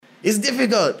It's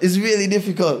difficult. It's really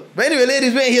difficult. But anyway,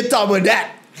 ladies, we ain't here talking about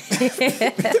that.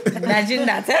 Imagine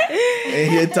that,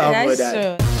 Ain't here talking about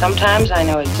that. True. Sometimes I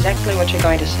know exactly what you're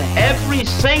going to say. Every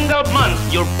single month,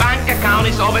 your bank account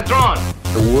is overdrawn.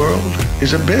 The world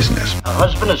is a business. A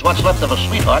husband is what's left of a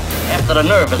sweetheart after the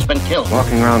nerve has been killed.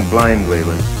 Walking around blindly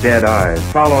with dead eyes,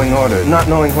 following orders, not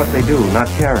knowing what they do, not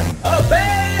caring.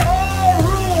 Obey all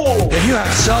rules. If you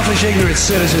have selfish, ignorant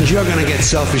citizens, you're going to get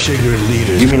selfish, ignorant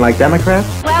leaders. You mean like Democrats?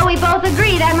 Well, we both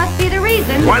agree that must be the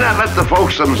reason. Why not let the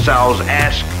folks themselves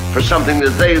ask for something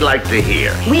that they like to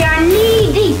hear? We are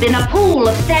knee-deep in a pool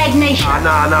of stagnation.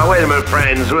 No, wait a minute,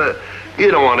 friends. You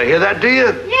don't want to hear that, do you?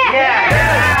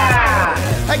 Yeah.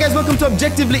 Hi guys, welcome to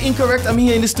Objectively Incorrect. I'm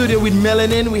here in the studio with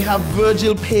Melanin. We have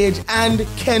Virgil, Paige, and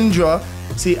Kendra.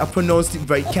 See, I pronounced it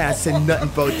right. Can't say nothing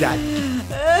about that.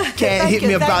 Can't hit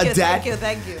me about that.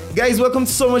 Thank you. Guys, welcome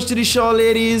so much to the show,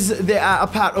 ladies. They are a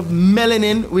part of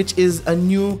Melanin, which is a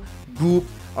new group.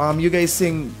 You guys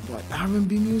sing what,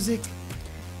 R&B music?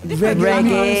 Reggae,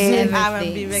 music.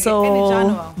 R&B, reggae, So- any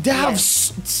genre. They have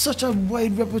such a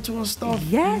wide repertoire of stuff.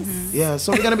 Yes. Yeah,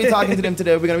 so we're going to be talking to them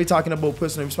today. We're going to be talking about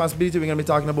personal responsibility. We're going to be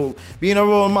talking about being a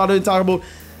role model. We're talking about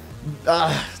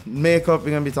makeup. We're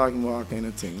going to be talking about all kind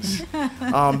of things.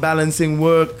 Balancing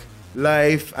work,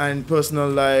 life, and personal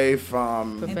life.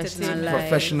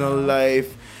 Professional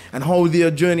life. And how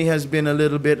their journey has been a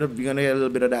little bit. We're going to get a little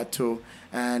bit of that too.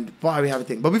 And boy, we have a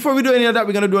thing. But before we do any of that,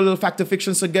 we're going to do a little fact or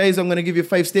fiction. So guys, I'm going to give you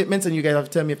 5 statements and you guys have to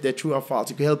tell me if they're true or false.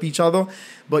 You can help each other,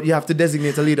 but you have to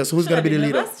designate a leader. So who's going to be the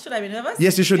leader? Should I be nervous?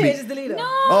 Yes, you should be. Paige is the leader. No.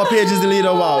 Oh, Paige is the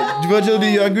leader. Wow. Virgil, do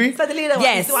you agree? So the leader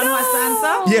Yes. is the one who has to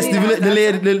answer? Yes,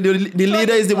 the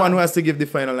leader is the one who has to give the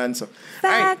final answer.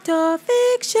 Fact or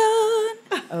fiction?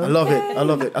 I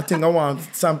love it. I think I want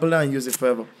to sample that and use it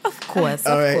forever. Of course,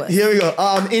 All right, here we go.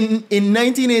 In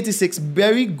 1986,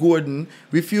 Barry Gordon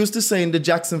refused to sign the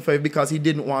Jackson 5 because he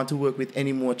didn't want to work with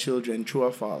any more children. True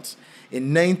or false?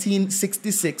 In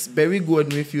 1966, Barry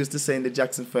Gordon refused to sign the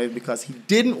Jackson 5 because he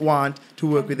didn't want to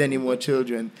work with any more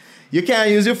children. You can't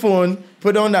use your phone.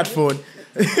 Put down that phone.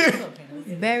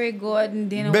 Barry Gordon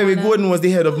didn't Barry wanna... Gordon was the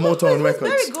head of Motown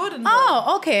Records. Very good.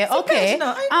 Oh, okay. Paige,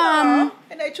 no, I know.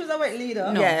 And I choose a white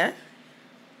leader. No. Yeah.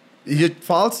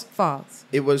 False? False.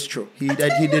 It was true. He did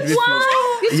refuse.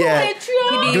 You Yeah. it true.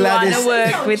 He didn't want to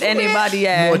work with anybody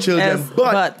else. More children. else,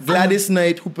 But Gladys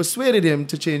Knight, who persuaded him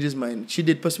to change his mind, she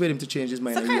did persuade him to change his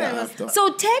mind So a year kind of after.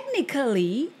 So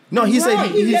technically... No, he said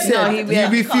Right. he No, said he he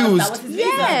refused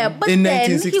Yeah, but in then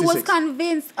he 1966. was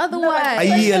convinced otherwise.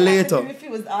 A year later.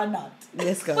 Refused or not.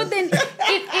 Yes, but then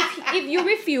if you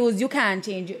refuse, you can't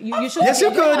change it. You should. Yes, you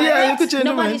could. Yeah, you could change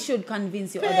your Nobody mind. should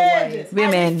convince you Paige, otherwise. I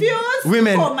Women. refuse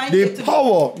Women, to call my here the today.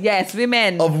 power Yes,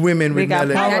 women. of women with We got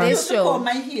Melanie. power. That I is refuse to true. call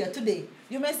my here today.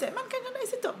 You may say, man, can you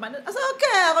sit up, man? I said,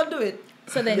 okay, I'll do it.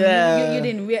 So then Yeah. you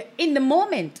didn't in the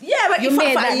moment. Yeah, but you for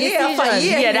made a that year, decision. for a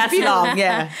year. Yeah, that's long.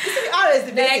 Yeah. You see, we always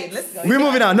debating. Let's go. We're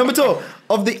moving on. Number 2.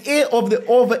 Of the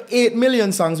over 8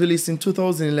 million songs released in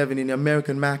 2011 in the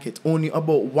American market, only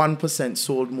about 1%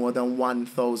 sold more than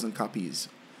 1,000 copies.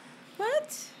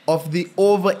 What? Of the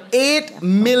over 8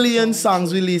 million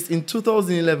songs released in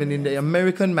 2011 in the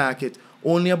American market,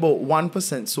 only about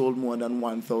 1% sold more than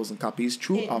 1,000 copies.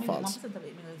 True or false?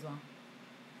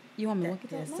 You want me to work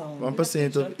it out now?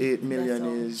 1% of 8 million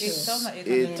is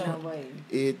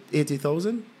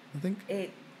 80,000, I think. 8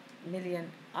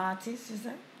 million artists, is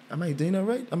that? Am I doing that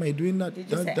right? Am I doing that? Did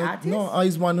you say artist? No,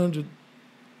 is 100.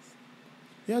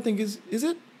 Yeah, I think is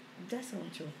it? That's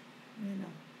not true. You know.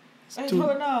 It's I two.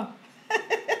 don't know.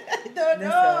 I don't That's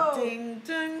know. a ding,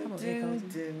 ding, ding,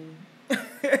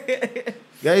 ding.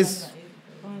 Guys,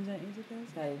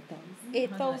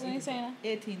 8,000, you saying?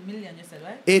 18 million, you said,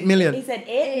 right? 8 million. He said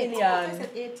 8 I million. said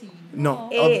 18. No.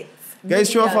 8. Guys,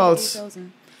 true or million. false?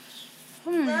 8,000.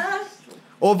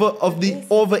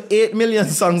 Over 8 million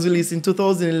songs released in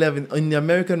 2011 in the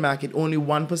American market, only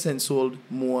 1% sold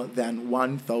more than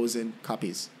 1,000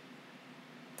 copies.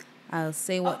 I'll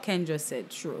say what Kendra said.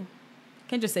 True.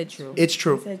 Kendra said true. It's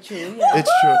true. Is that true? Yeah.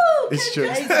 It's true. It's true. I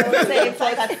was saying so.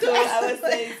 I was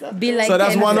saying so. Be like So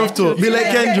that's Kendra. one of two. Be like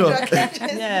Kendra.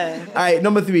 Yeah. All right,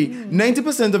 number 3.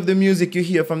 90% of the music you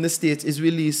hear from the States is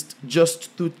released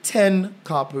just to 10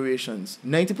 corporations.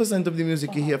 90% of the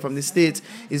music you hear from the States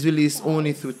is released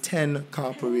only through 10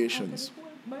 corporations.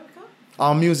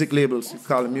 Our music labels. We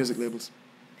call them music labels.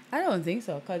 I don't think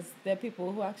so, because there are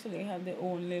people who actually have their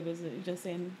own labels that you're just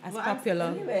saying as Well, popular.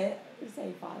 Anyway,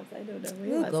 say false. I don't know.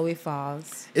 We'll go with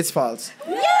false. It's false.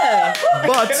 Yeah.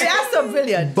 But We are so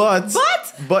brilliant.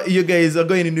 But you guys are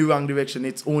going in the wrong direction.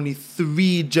 It's only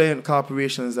 3 giant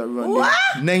corporations that run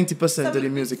 90% of the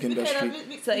music industry.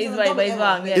 So it's right, but it's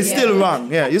wrong. Yeah, It's still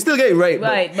wrong. Yeah, you still get it right.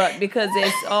 Right, but because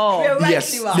it's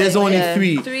Yes, there's only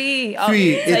 3. 3.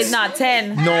 Three. So it's not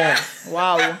 10. No.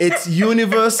 Wow. It's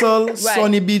Universal,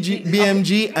 Sony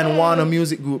BMG, and Warner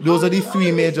Music Group. Those are the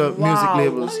 3 major music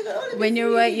labels. When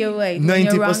you're right, you're right. When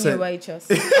you're wrong, 90%. you're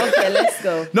righteous. Okay, let's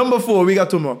go. Number 4, we got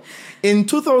 2 more. In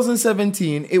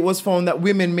 2017, it was found that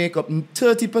women make up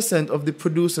 30% of the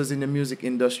producers in the music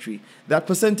industry. That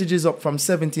percentage is up from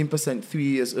 17% 3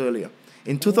 years earlier.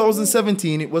 In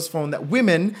 2017, it was found that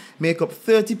women make up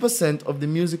 30% of the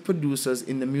music producers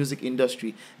in the music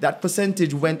industry. That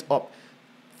percentage went up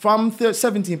from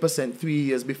 17% 3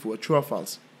 years before. True or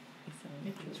false?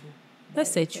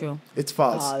 Let's say true. It's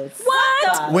false.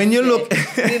 What? When you look,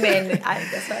 Women,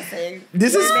 that's what I'm saying.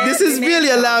 this is really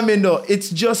alarming though. It's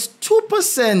just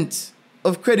 2%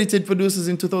 of credited producers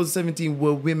in 2017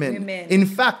 were women. In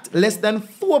fact, less than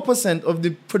 4% of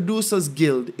the Producers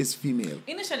Guild is female.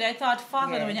 Initially, I thought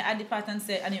father when you add the part and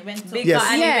say, and it went up. Yes.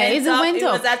 It went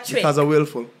up. It was a trick. Because of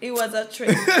willful. It was a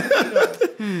trick.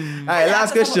 All right,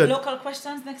 last question. Local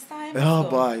questions next time. Oh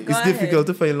boy, it's difficult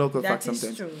to find local facts That is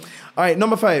sometimes. true. All right,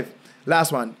 number 5.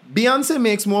 Last one. Beyonce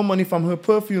makes more money from her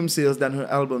perfume sales than her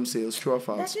album sales. True or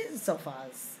false? That is so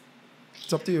false.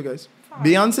 It's up to you guys.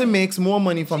 Beyonce makes more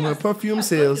money from her perfume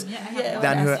sales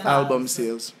than her album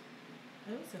sales.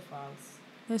 I would say false.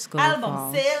 Let's go Album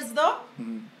false. sales though?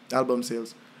 Album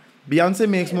sales. Beyonce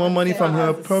makes more money from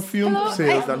her perfume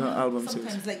sales than her album sales.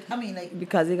 Sometimes, like, I mean, like,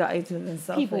 Because he got iTunes and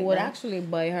stuff. People like would that. actually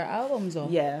buy her albums though.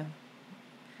 Yeah.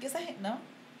 guess I hit no.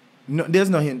 No, there's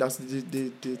no hint. That's the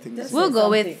thing. That's We'll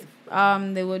go something. with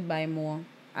they would buy more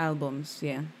albums,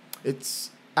 yeah. It's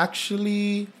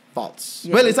actually false.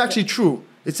 Yeah. Well, it's actually true.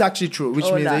 It's actually true, which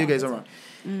means that you guys are wrong.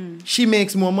 She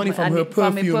makes more money from her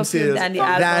perfume sales than the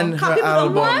than album. her People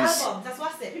don't buy albums. albums. That's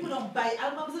what I said. People don't buy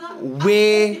albums, you know?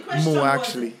 Way The question more, was-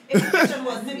 actually. If the question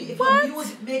was maybe if your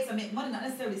music makes and make money, not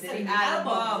necessarily selling the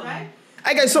albums, right?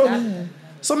 Hi guys,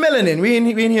 so Melanin, we in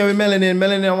here with Melanin.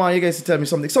 Melanin, I want you guys to tell me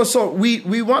something. So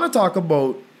we want to talk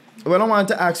about. Well, I want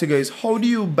to ask you guys, how do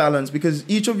you balance? Because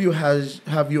each of you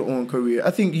have your own career. I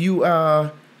think you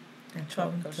are.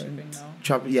 Tropical shipping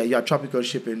now. You're tropical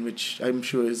shipping, which I'm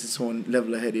sure is its own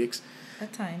level of headaches.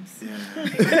 At times.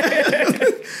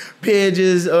 Paige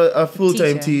is a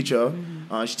full-time teacher.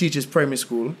 She teaches primary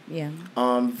school. Yeah.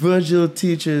 Virgil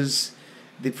teaches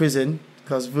the prison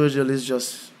because Virgil is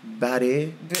just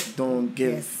baddie. Don't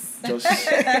give.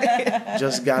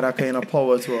 Just got that kind of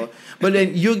power to her. But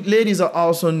then you ladies are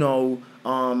also now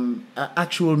an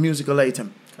actual musical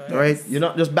item. Right? You're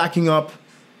not just backing up.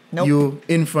 Nope. You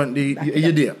in front. You're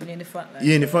there. You're in the front line.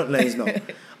 You're in the front lines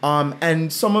now.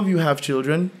 And some of you have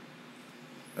children.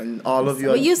 And all of you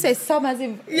But are... you say some as if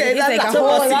Yeah, it's like a that's whole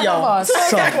what lot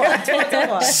of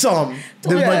us. Some.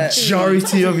 The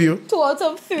majority of you. 2 out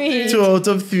of 3. 2 out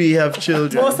of 3 have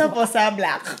children. Most of us are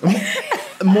black.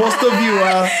 Most of you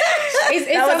are... It's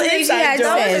something she had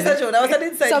said. That was an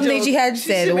inside Something joke. she had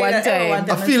said one time.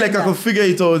 I feel like I could figure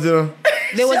it out, you know.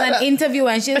 There was an interview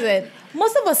and she said,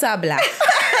 most of us are black.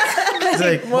 It's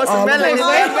like, Most all of of us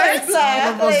us,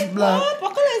 are all of us black.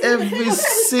 Every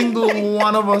single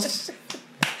one of us.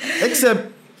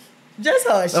 Except... Just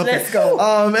hush. Okay. Let's go.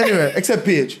 Anyway, except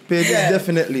Paige. Paige is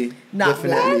definitely Not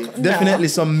black. definitely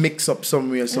some mix up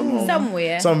somewhere somehow.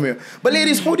 Somewhere. But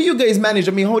ladies, how do you guys manage?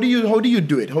 I mean, how do you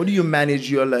do it? How do you manage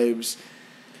your lives?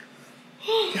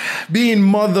 Being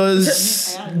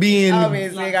mothers, being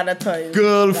Obviously, got a toy.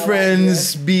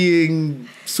 girlfriends, being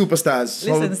superstars.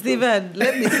 Listen, Stephen,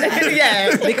 let me say,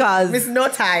 yeah, because It's no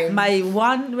time. my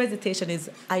one hesitation is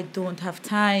I don't have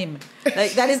time.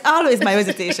 Like that is always my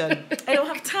hesitation. I don't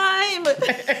have time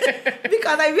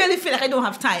because I really feel like I don't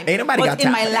have time. Ain't nobody but got in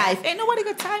time my for that. life, ain't nobody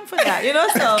got time for that. You know,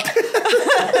 so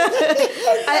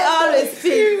I always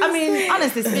feel. I mean,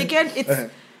 honestly speaking,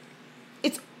 it's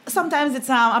sometimes it's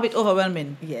a bit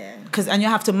overwhelming. Yeah. And you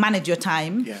have to manage your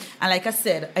time. Yeah. And like I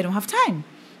said, I don't have time.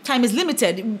 Time is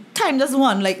limited. Time doesn't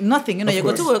want like nothing. You know, you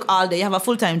go to work all day. You have a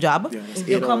full-time job. Yeah, it's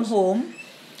You 8 come hours. home.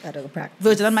 I don't practice.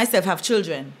 Virgil and myself have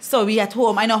children. So we at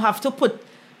home, I now have to put...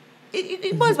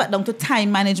 It boils back down to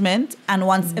time management. And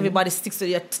once everybody sticks to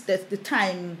the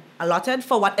time allotted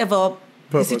for whatever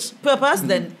Purpose.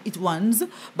 then it runs.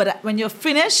 But when you're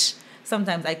finished,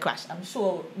 sometimes I crash. I'm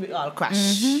sure we all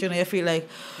crash. You know, you feel like...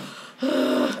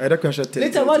 I had a crash at 10.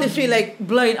 Literally feel like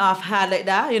blowing off hard like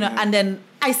that, you know. And then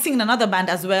I sing in another band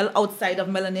as well outside of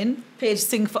Melanin. Paige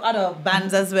sing for other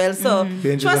bands as well. So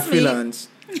Paige is trust a me, freelance.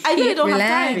 I really don't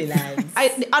Relax. have time.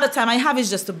 Relax. The other time I have is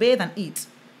just to bathe and eat.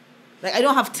 Like I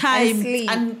don't have time sleep.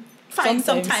 and find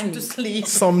some Sometimes time to sleep.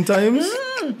 Sometimes.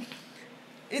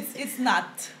 It's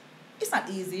not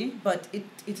easy, but it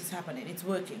is happening. It's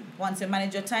working. Once you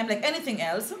manage your time, like anything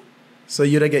else. So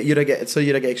you'd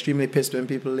get extremely pissed when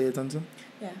people late and so?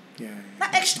 Yeah. Yeah.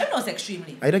 Not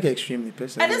extremely. I don't get extremely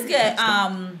pissed. I just get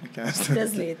I can't stand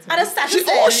Just late. I just start to She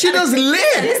say- does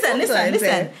late.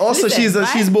 Listen. Also, Listen,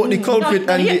 she's both the culprit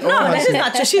and the that is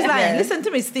not true. She's lying. Yeah. Listen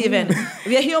to me, Stephen.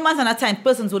 We are humans, and at times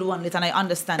persons would want late, and I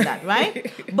understand that,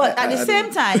 right? But at the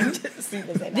same time,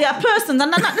 there are persons, and I'm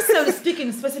not necessarily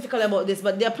speaking specifically about this,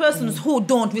 but there are persons who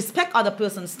don't respect other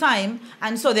person's time,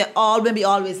 and so they're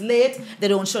always late. They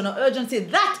don't show no urgency.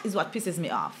 That is what pisses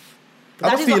me off. I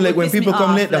That don't is feel what like would when piss me people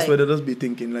come off, late, that's like- where they just be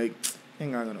thinking like,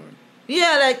 hang on.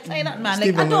 Yeah, like hey, that man. Like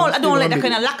Stephen, I don't Stephen like that Biggie.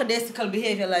 kind of lackadaisical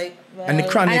behavior. Like And the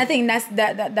well, chronic. And I think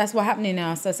that's what's happening in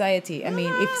our society. I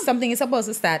mean, if something is supposed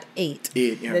to start 8,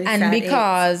 8, yeah. and start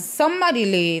because somebody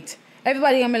late,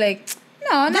 everybody gonna be like, no,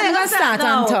 I'm They're gonna gonna start start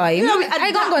on now. time. You know, we I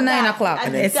gonna go adapt 9 that. o'clock.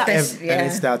 And And it's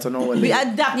it starts on our we late.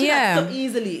 adapt to Yeah. that so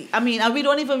easily. I mean, and we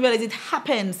don't even realize it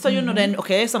happens. So you know, then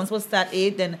okay, someone's supposed to start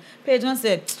 8, then Paige gonna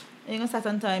say, "Ain't gonna start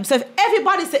on time." So if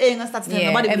everybody say ain't gonna start on time, Yeah,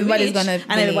 nobody will everybody's reach, gonna and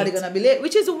be everybody late. gonna be late,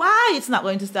 which is why it's not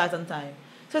going to start on time.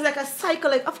 So it's like a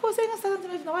cycle. Like, of course, ain't gonna start on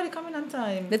time if nobody coming on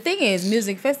time. The thing is,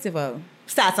 music festival.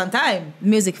 Starts on time.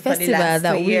 Music For the festival last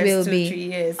that 2 we years, will 3 be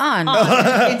years. on.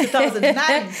 In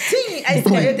 2019, I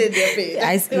see what you did there, Paige.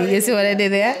 I see. You see what I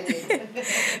did there?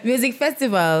 Music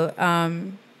festival.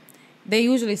 They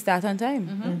usually start on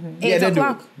time. 8 Yeah, they do.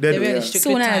 o'clock. They do, really yeah. strict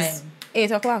Soon with as time.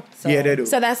 8 o'clock. Yeah, they do.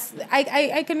 So that's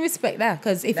I can respect that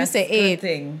because if That's you say a good 8,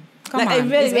 thing. come Like, on, I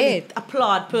really, it's really 8.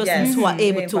 applaud persons Yes. who are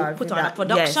able Very to proud put for on a that.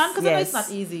 production Yes, because yes. it's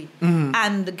not easy Mm-hmm.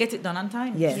 and get it done on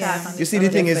time. Yes. Start on You see, time.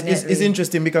 the thing is, it's Definitely.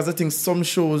 interesting because I think some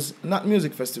shows, not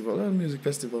music festival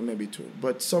maybe too,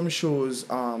 but some shows,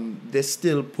 they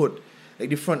still put like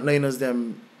the frontliners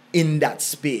them in that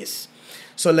space.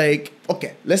 So like,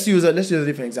 okay, let's use a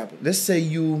different example. Let's say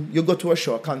you go to a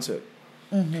show, a concert,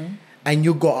 and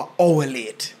you go an hour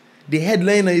late. The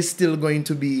headliner is still going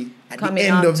to be at Coming the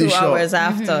end on of the 2 show. hours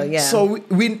after, yeah. So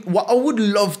I would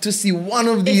love to see one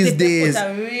of these If they days put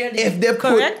a really if they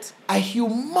correct put a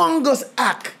humongous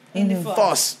act in the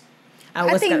first. And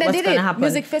I think they what's did gonna it. happen?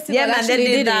 Music festival Yeah, man, actually they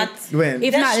did did that. it. When?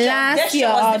 If not Destra- last Destra year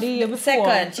was or the year before.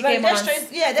 Second. She came on Destra was a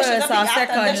first big or act,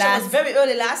 second and Destra last. was very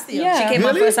early last year. Yeah. She came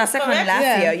on Really? first or second Correct? last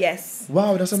Yeah. year. Yes.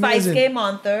 Wow, that's Spice amazing. came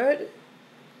on third.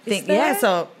 Think that? yeah.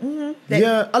 So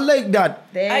Yeah, I like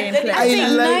that. they I in think- place. I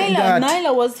like that.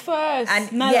 Nyla was first. And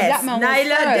Nyla yes, Blackman was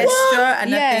Nyla, first. Destra,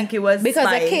 and I think it was because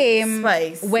I Spice. came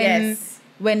Spice, when yes.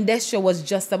 Destra was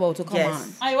just about to come Yes.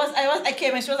 on. I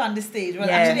came and she was on the stage. Well,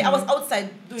 Yeah. actually, I was outside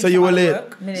doing So you some were other late?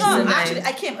 work. Minutes No, to nine. actually,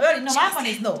 I came early. No, my phone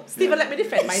is no. Stephen, let me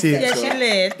defend myself. See, Yeah, so- she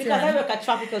late. Because I work at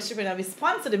Tropical Shipping and we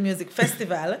sponsor the music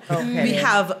festival. Okay. We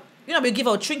have, we give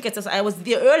out trinkets. So I was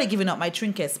there early giving out my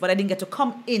trinkets, but I didn't get to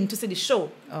come in to see the show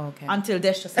Okay. until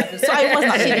Destra started. So I was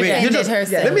not She even Wait, there. you just-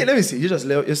 herself. let me see. You just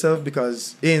let yourself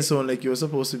because it ain't sound like you were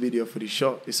supposed to be there for the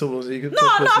show. It's supposed to No,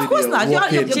 of course not.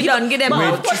 She don't give them But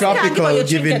out. of course you can't give Tropical out your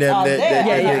giving trinkets them all the- day. the-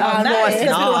 Yeah, yeah. All No, night. it's Because we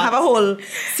not. don't have a whole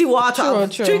seawater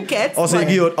of True. trinkets. Also, you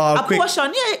give out all a quick. portion,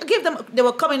 yeah, I gave them. They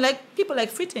were coming like people like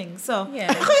fitting. So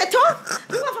Yeah. How you talk?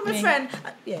 You want from my friend?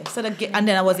 Yeah. So and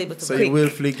then I was able to. So quick. you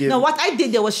willfully give. No, what I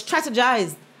did there was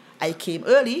strategize. I came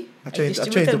early. I changed to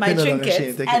distributed my pin it on the trinkets,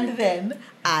 chain, take it. and then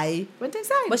I went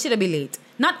inside. But she'd be late.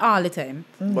 Not all the time.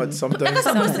 But Like sometimes. I said,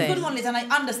 Sometimes. persons could go late, and I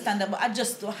understand that, but I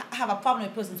just have a problem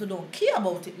with persons who don't care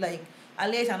about it. Like, I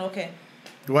late and okay.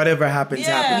 Whatever happens,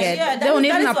 happens. Yeah, that don't is-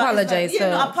 even that is what- apologize Yeah,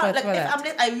 no, for like that. if I'm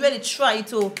late, I really try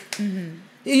to.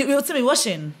 You see me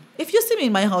washing. If you see me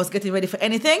in my house getting ready for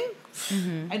anything,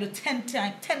 I do 10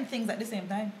 things at the same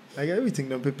time. I got everything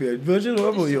done prepared. Virgil,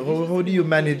 what about you? How do you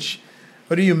manage?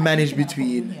 How do you manage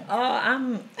between?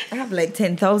 I have like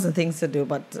 10,000 things to do,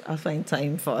 but I find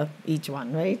time for each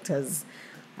one, right? Because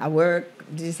I work,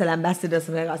 digital ambassador,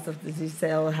 so I got stuff to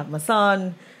digital, have my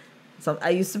son. So I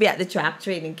used to be at the track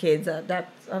training kids.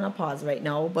 That's on a pause right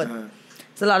now, but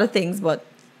it's a lot of things. But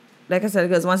like I said,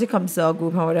 because once it comes to our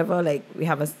group or whatever, like we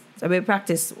have we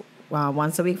practice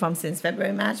once a week from since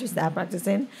February, March. We start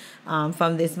practicing.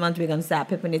 From this month, we're gonna start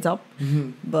pepping it up.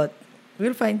 But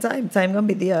we'll find time. Time gonna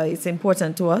be there. It's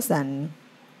important to us, and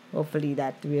hopefully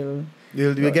that will.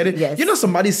 You'll get it? Yes. You know,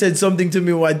 somebody said something to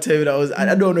me one time that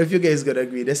I don't know if you guys gonna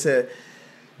agree. They said,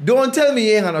 don't tell me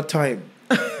you ain't got no time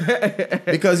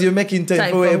Because you're making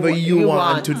time for whatever you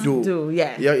want to do.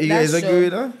 Yeah. You guys agree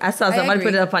with that? I saw somebody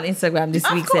put it up on Instagram this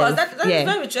week. Of course, that is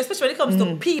very true, especially when it comes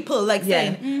to people, like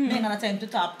saying, I ain't gonna time to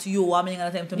talk to you, or I ain't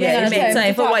gonna time to make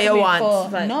time for what you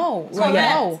want. No.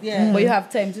 Yeah. But you have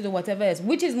time to do whatever else,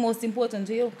 which is most important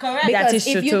to you. Correct. Because That is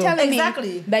if true you're too. telling me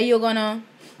Exactly. that you're gonna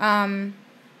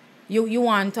you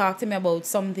want to talk to me about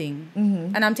something,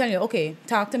 and I'm telling you, okay,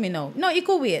 talk to me now. No, you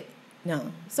could wait.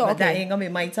 No. So but that okay. ain't gonna be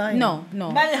my time. No.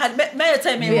 Many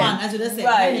time you want, as you just said.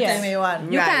 Right. Many time you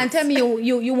want. You can't tell me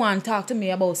you want to talk to me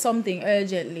about something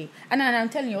urgently. And then I'm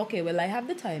telling you, okay, well, I have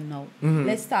the time now.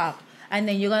 Let's talk. And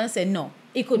then you're going to say, no,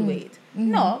 it could wait.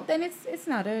 No, then it's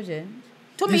not urgent.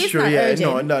 To me, it's not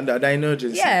urgent. No, that ain't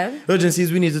urgency. Yeah. Urgency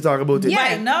is we need to talk about it. Yeah.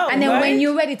 Right now, and then right? when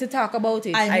you're ready to talk about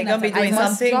it, I'm going to be doing I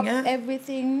must something. drop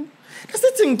everything. That's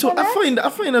the thing too. I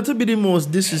find that to be the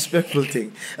most disrespectful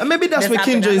thing. And maybe that's where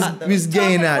Kendra is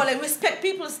getting at. Like respect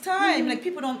people's time. Like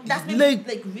people don't that's me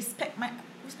like respect my time.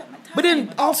 But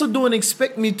then also don't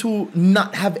expect me to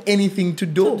not have anything to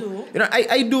do. You know,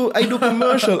 I do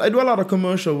commercial. I do a lot of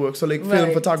commercial work, so like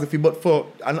film photography, but for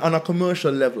on a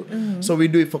commercial level. So we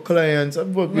do it for clients.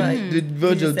 I've worked with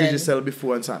Virgil Digicel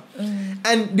before and so on.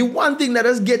 And the one thing that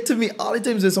does get to me all the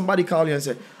time is when somebody call you and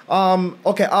say,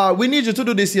 we need you to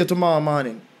do this here tomorrow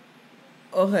morning.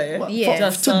 Okay.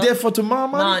 For tomorrow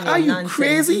morning? Are you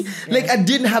crazy? Like I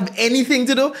didn't have anything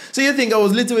to do. So you think I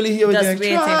was literally here with just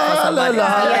waiting for somebody.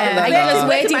 I was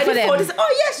waiting for them.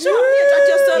 Oh yeah, sure. I'm here at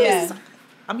your service.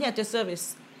 I'm here at your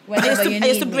service. I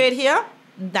used to braid here.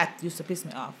 That used to piss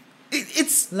me off.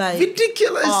 It's like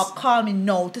ridiculous. Or call me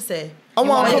no to say. I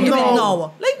want to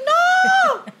know. Like no,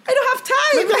 I don't have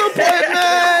time. Make an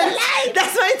appointment.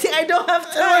 That's why I think I don't have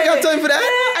time. I got time for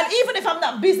that. And even if I'm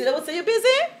not busy, they would say you're busy.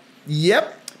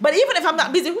 Yep. But even if I'm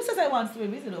not busy, who says I want to be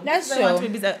busy though? That's true. I want to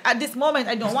be busy. At this moment,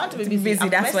 I don't want to be busy.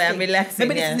 That's why I'm relaxing.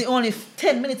 Maybe this is the only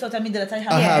 10 minutes out of me that I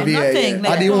have. Nothing.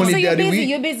 Like, so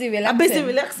you're busy relaxing. I'm busy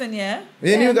relaxing, yeah.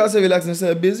 You gotta say relaxing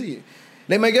instead of busy.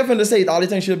 Like my girlfriend would say it all the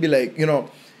time. She'll be like, you know,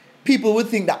 people would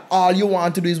think that all you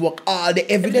want to do is work all day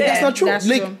every day. That's not true. That's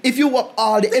like true. if you work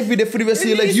all day every day for the rest of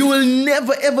your life, you will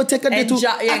never ever take a day to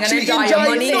actually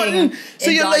enjoy nothing. So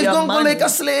your life don't go like a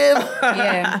slave.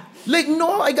 Yeah. Like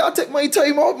no, I gotta take my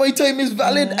time out. My time is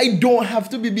valid. I don't have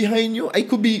to be behind you. I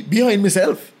could be behind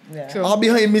myself. True. Or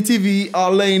behind my TV,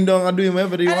 or laying down or doing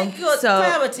whatever you want. I think your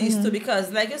priorities too,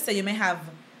 because like you say, you may have.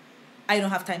 I don't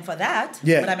have time for that,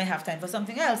 but I may have time for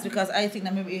something else because I think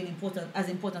that may be as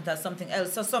important as something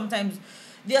else. So sometimes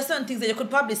there are certain things that you could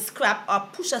probably scrap or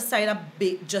push aside a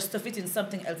bit just to fit in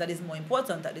something else that is more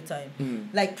important at the time.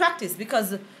 Like practice,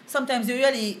 because sometimes you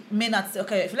really may not say,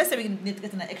 okay, let's say we need to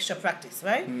get an extra practice,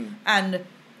 right? And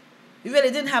you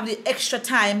really didn't have the extra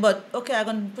time, but okay, I'm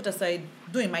going to put aside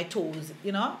doing my toes,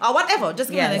 you know, or whatever. Just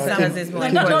give me an example. It's more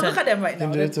don't look at them right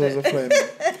now. Your toes are fine.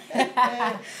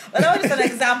 But that was just an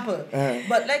example.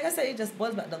 But like I said, it just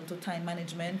boils back down to time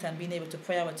management and being able to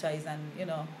prioritize and, you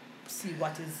know, see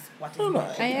what is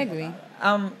I agree.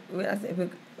 I think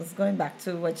it was going back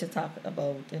to what you talked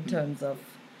about in terms of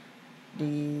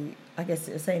the, I guess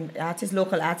you're saying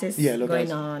local artists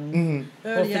going on.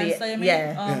 Early answer, you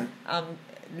mean?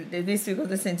 This week I was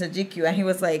listening to GQ and he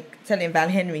was like telling Val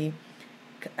Henry,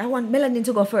 I want Melanin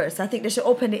to go first. I think they should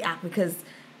open the app because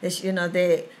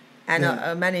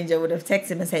a manager would have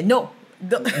texted him and said no.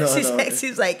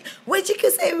 She's like, when she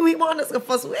could say we want us to go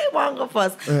first, we want to go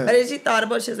first. But then she thought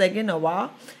about it, she was like, you know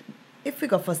what? If we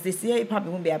go first this year, it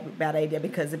probably won't be a bad idea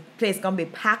because the place gonna be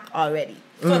packed already.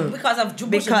 So because of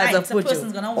Jubuju night, the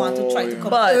person's gonna want to try to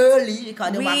come early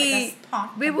because they want to make a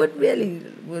spot. We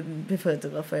would prefer to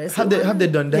go first. Have they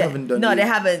done? They haven't done. No, they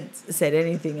haven't said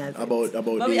anything about.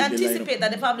 But we anticipate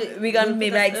that they probably we're gonna be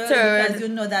like third, you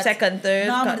know that second, third.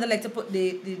 Normally they like to put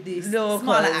the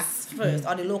smaller acts first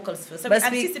or the locals first. So we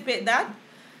anticipate that.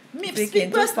 Me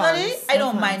personally, I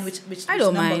don't mind which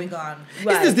number we gone.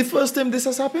 Right. Is this the first time this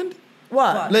has happened?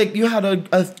 What? Like you had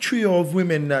a trio of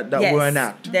women that were an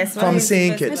act from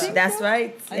St. Kitts. That's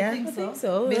right. I think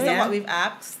so. Based on what we've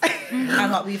asked and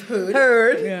what we've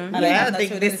heard. And I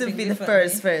think this would be the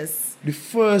first. The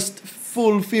first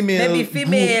full female. Maybe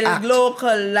female,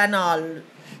 local and all.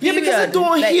 Yeah, because I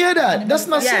don't hear that. That's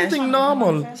not something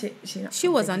normal. She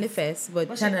was on the fest,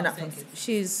 but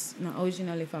she's not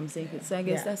originally from St. Kitts, so I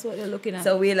guess that's what they're looking at.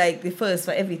 So we're like the first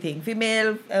for everything.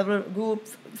 Female, group.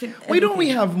 Why don't we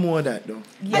have more of that though?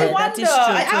 Yeah, I wonder.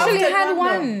 I actually had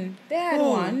one. They had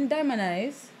one. Diamond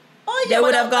Eyes. Oh yeah, they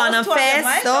would have gone on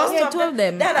fest, though. Yeah, 2 of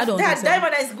them. That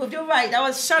Diamond Eyes good. You're right. That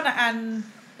was Shana and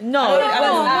No,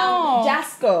 no.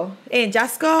 Jasco. Ain't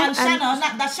Jasco? And Shanna,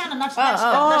 not Shanna, not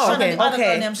Shanna. okay, The other okay.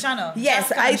 girl named Shanna. Yes,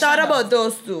 Jasco I and thought Shanna. about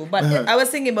those two, but I was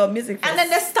thinking about music. And then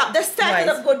they stopped. They started Right.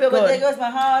 up good, but Good. there goes my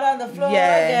heart on the floor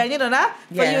Yeah. again. You know that?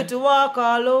 For Yeah. you to walk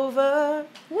all over.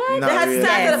 What? Not They had really.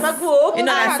 started Yes. up a group. You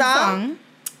know that and song?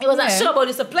 It was a Yeah. show, but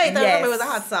used to play it. I Yes. remember it was a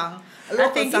hot song. A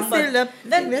local think song, it's but still up-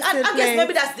 then they're I still guess playing.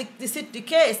 maybe that's the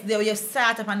case. They you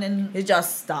start up and then You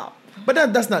just stop. But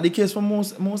that's not the case for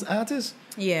most artists.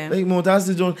 Yeah. Like most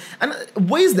artists don't. And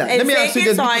why is that? Let me ask you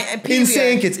Insane this. Kids or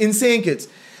period? Insane kids.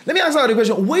 Let me ask you the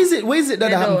question. Why is it that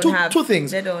They happen? don't have- Two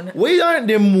things. they don't- Why aren't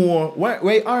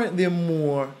there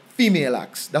more female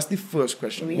acts? That's the first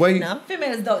question. We Why? know.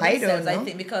 females doubt I don't themselves, I know.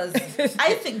 think, because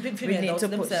I think big We females need doubt to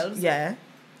push. themselves. Yeah.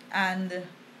 And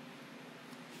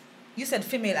you said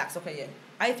female acts, okay, yeah.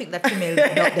 I think that females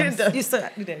doubt themselves. You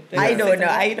said you did. I don't know.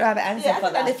 I don't have an answer Yeah, I for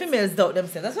think that that. the females doubt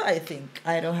themselves. That's what I think.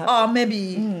 I don't have. Or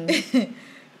maybe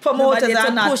promoters Nobody are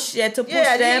to not push, yeah, to push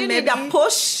yeah, them, you need maybe. that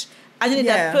push, and you need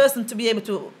Yeah. that person to be able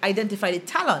to identify the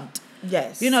talent.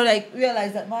 Yes. You know, like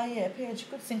realize that, well, yeah, Paige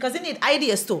could sing. Because you need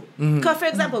ideas too. Because, for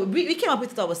example, we came up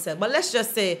with it ourselves. But let's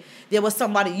just say there was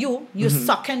somebody, you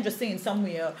saw Kendra singing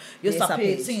somewhere, you They saw saw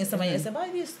Paige Paige. singing somewhere, you said,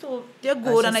 well, these two, they're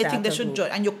good, should and I start think they a should group. join.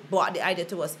 And you brought the idea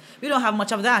to us. We don't have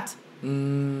much of that.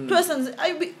 Persons,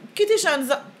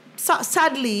 Kittians,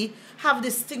 sadly, have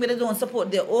this thing where they don't support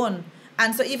their own.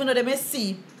 And so even though they may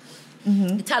see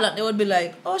the talent, they would be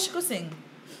like, oh, she could sing.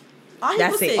 Oh, he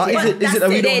That's could it. sing. Is But it that's that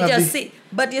we it. don't They have just the- see.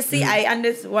 But you see, I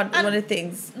understand one of the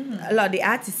things. A lot of the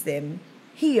artists them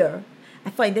here, I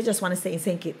find they just want to stay in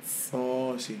St. Kitts.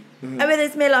 Oh, I see. And whether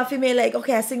it's male or female, like,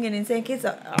 okay, I'm singing in St. Kitts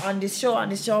on this show,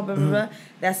 blah, blah, blah.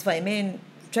 That's fine. I mean,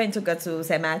 trying to go to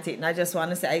St. Martin, I just want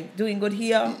to say, I'm doing good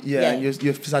here. Yeah, and you're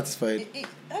satisfied.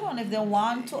 I don't know if they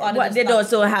want to or But they just don't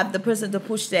also have the person to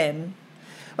push them.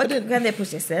 But can they push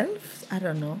themselves? I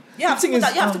don't know. You have, thing to put,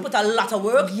 is, you have to put a lot of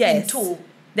work Yes. into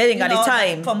They ain't got the you know,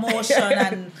 time. promotion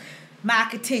and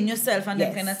marketing yourself and Yes.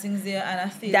 them kind of things there. And I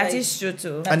feel That like is true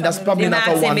too. And that's probably The not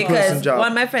a marketing, one-person because job. one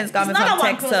of my friends got it's me not from a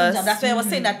one-person Texas. job. That's why I was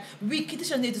saying that we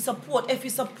Kittians need to support. If we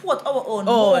support our own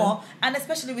Own. more, and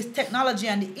especially with technology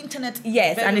and the internet,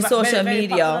 Yes, and the social very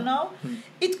media. popular now,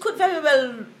 it could very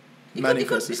well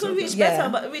Manifest it could reach itself. better, Yeah.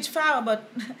 but reach far. But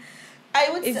I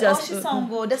would It's say, oh, just- she song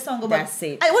good, that song good. That's But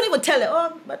it. I wouldn't even tell her.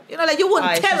 Oh, but you know, like you wouldn't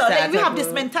Oh, tell she her. Like we started have this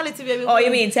good. mentality where we. Oh, you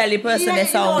mean tell the person yeah, the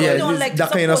song? You Yeah, don't this- like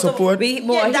that kind of support? We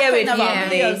more that hear it kind of from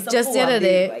real the- Just the other Big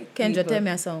day, white Kendra people. tell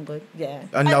me a song good. Yeah.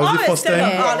 And I that was the always first tell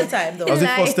her time. all the time, though. That was the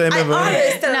first time I ever.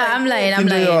 always tell No, her. I'm lying. I'm Kendra,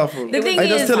 you're lying. awful. The thing I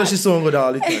just is, tell her she's so good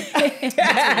all the time.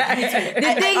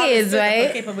 the thing is,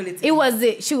 right? Capability. It was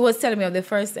she was telling me of the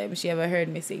first time she ever heard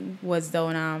me sing was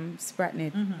down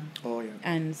Spratnet Oh, yeah.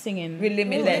 and singing. With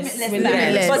Limitless.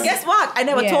 Limitless. But guess what? I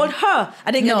never Yeah. told her.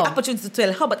 I didn't get No. the opportunity to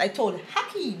tell her, but I told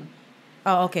Hakeem.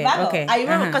 Oh, okay, Bago. okay. I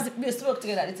remember Uh-huh. because we used to work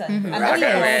together at the time. And Rocket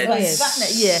I Red.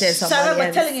 was yeah. Tell So I somebody remember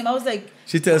else. telling him, I was like,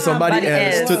 She tells somebody Somebody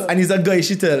else. else. And he's a guy,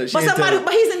 she tells. She but ain't somebody, tell.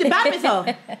 but he's in the band with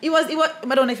her. He was,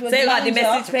 I don't know if he was So you got the manager.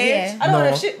 message page? Yeah. I don't know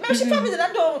No. if she, maybe she probably did.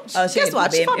 I don't. Oh, she guess ain't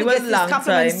what? She probably- probably it was gets this long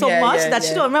compliment time. so Yeah, much yeah, that she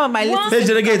yeah. don't remember my list. Hey,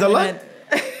 did I get a lot?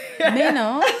 Me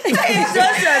no.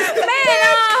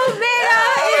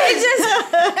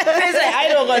 It's like, I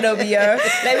don't gonna be here.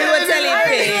 Like we were telling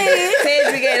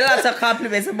Paige, we get lots of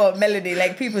compliments about Melody.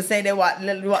 Like people say they want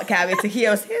can't wait to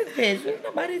hear us. Here's Paige.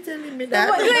 Nobody telling me that.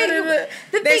 But, like, Nobody-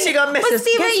 the then thing, she gonna message. but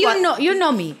Steven, Guess what? you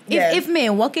know me. Yeah. If me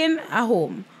working at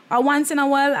home, or once in a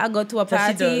while I go to a So she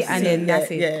party does, and yeah, then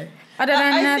that's it. yeah. Other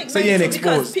than I that, think So you ain't maybe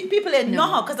because exposed. people didn't know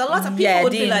her, because a lot of people Yeah,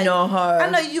 would be didn't like, know her. I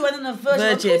know you and a virgin.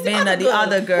 Virgin, Who's the being other the girl?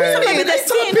 other girl. So maybe they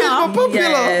seen her. popular.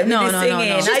 Yeah, No, with the no, no, singing.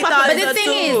 no. I She's thought but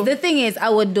so the too. thing is, I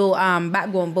would do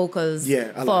background vocals Yeah,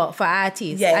 I like for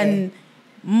artists, Yeah. and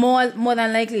more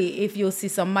than likely, if you see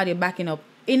somebody backing up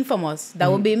Infamous,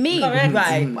 that would be me, Correct.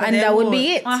 Right. and that would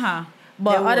be it. Uh-huh.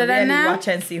 But They other will than really that, watch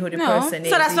and see who the no. person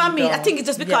is. So that's what I mean. I either. think it's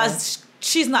just because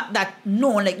she's not that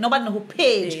known. Like nobody know who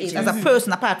Paige is as a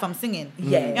person apart from singing.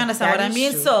 Yeah, You understand what that I is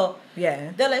mean? true. So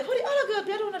yeah. they're like, who the other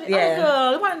girl? I don't know the Yeah. other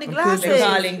girl. The one in the glasses. The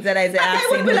calling that I And they asking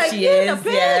would be who like, she yeah, is.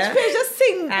 Paige, Yeah. Paige just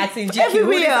sing Asking GQ, who this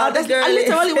everywhere. other That's, girl I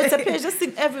literally is. would say Paige just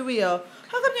sing everywhere.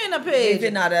 How come you're in a Paige? If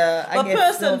you're not a, I But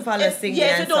guess, don't follow singing. yeah,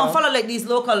 if you and don't so. follow like these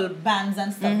local bands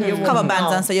and stuff, You cover wouldn't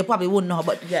bands know. and so you probably wouldn't know.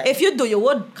 But Yeah. if you do, you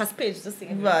would, because Paige just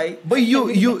sing. Right. But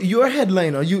you're a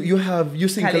headliner. You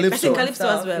sing Calypso. I calypso. sing calypso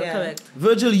as well, Yeah. correct.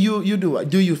 Virgil, you do.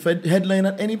 Do you headline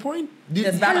at any point?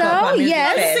 Just back up Hello, on music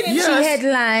yes, fest. singing she Yes.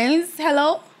 headlines.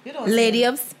 Hello, You don't Lady sing.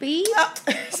 of Speed.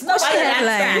 That's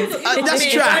headline?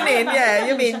 That's track. Yeah,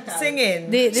 you mean singing.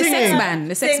 The sex Singing.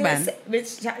 band. The sex band. With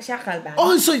Shakal band.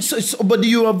 Oh, so but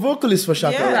you are vocalist for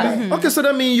Shaka. Yeah. Mm-hmm. Okay, so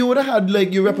that means you would have had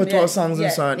like your repertoire songs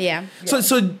and so on. Yeah.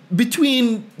 So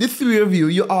between the three of you,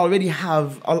 you already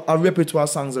have a repertoire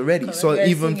songs already. Correct. So Yeah,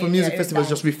 even for singing, music yeah, festivals,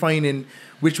 it's just refining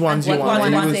which ones you what want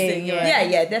one to wants use. to sing,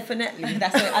 Yeah, definitely.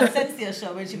 That's why I sent you a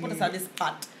show when she put us on this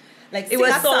spot. Like It sing was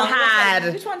a so song.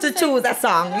 hard Which one to sing? choose a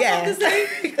song, Yeah, yeah.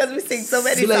 Because we sing so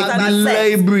many It's songs like the on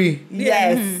set. library.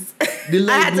 Yes. The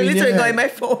I had to library in your literally go head. in my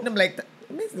phone. I'm like,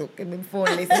 let me look in my phone.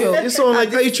 Listen. You sound like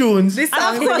iTunes. This And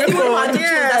song of course, is you would want to choose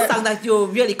yeah. that song that you're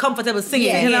really comfortable singing,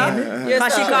 Yeah. you know?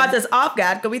 Because she caught us off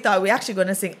guard because we thought we were actually going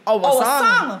to sing our Our song.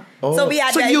 song. Oh. So we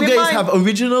had so that you in guys mind. have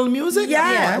original music?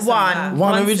 Yeah, one.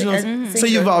 One original. So single.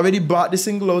 you've already brought the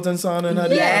single out and so on and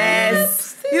had Yes.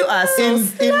 You are so in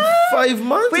 5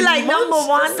 months? We in like months? number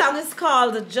one. The song is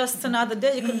called Just Another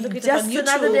Day. You can look it up Just on YouTube.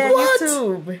 another day on What?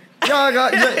 YouTube.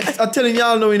 I'm telling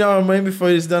y'all know in our mind before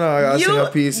it's done, I gotta sing a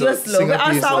piece. You're slow. Sing a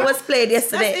Our piece. song was played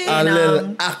yesterday A in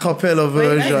little a cappella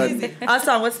version. our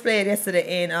song was played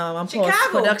yesterday in Chicago.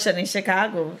 post-production in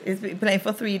Chicago. It's been playing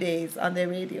for 3 days on their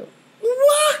radio.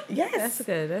 What? Yes. That's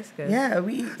good. That's good. Yeah,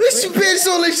 we. This page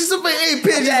so like she's super 8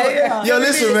 pages. Yeah. Yo,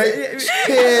 listen, right?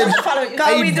 Page.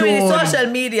 Because we do it in don't. social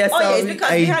media. Oh, so yeah, it's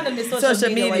because we I- handle the social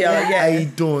media. yeah. Yeah. I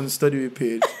don't study with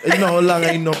page. You know how long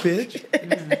I know page?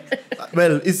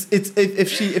 Well, it's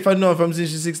if I know from since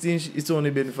she's 16, it's only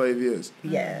been 5 years.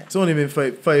 Yeah. It's only been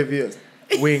 5 years.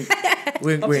 Wink,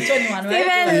 wink, wink. 21, right?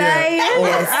 Steven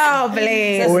Lyons. Oh,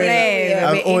 please. Oh, please.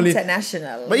 I'm We're only-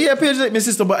 international. But yeah, Paige like my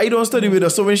sister, but I don't study with her.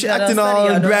 So when she No, don't acting study all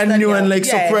her, don't brand study new her. and like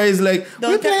Yeah. surprised, like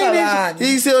Don't we're take playing her on. in.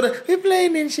 You see, we're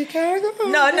playing in Chicago.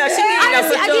 No, she didn't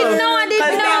Honestly, I didn't know. I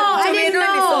didn't know. I We didn't doing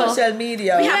know. the social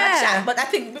media. We have Yeah. a chat, but I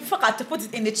think we forgot to put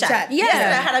it in the chat. Yeah. Yesterday,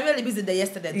 I had a really busy day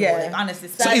yesterday, though, Yeah. like, honestly.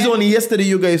 So it's only yesterday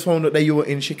you guys found out that you were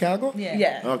in Chicago. Yeah.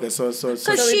 Yeah. Okay, so Because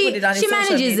So we put it on she the social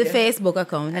manages the media. Facebook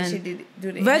account. And she And did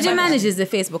do the Virgin Instagram. manages the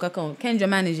Facebook account. Kendra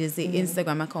manages the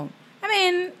Instagram account. I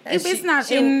mean, And if it's she- not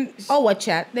she- in our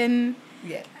chat, then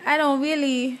Yeah. I don't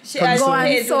really She go has on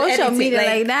page, social edit it, media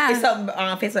like that. If something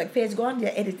on Facebook page, go on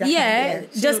there, edit that. Yeah,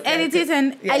 just edit it,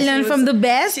 and I she learned was- from the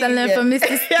best. she- I learned yeah. from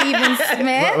Mr. Steven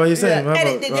Smith. What are you saying? What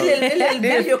Edit the about- little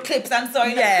video clips and so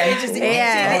on. Yeah. Pages,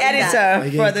 Yeah. The editor I for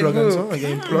getting the plug and so. group. I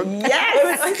getting plug.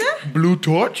 Yes. Blue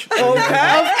torch. Okay.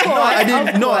 No, I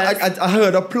didn't. No, I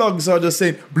heard a plug, so I just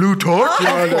saying blue torch. Of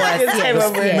course, yes,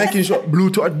 Just yes. making sure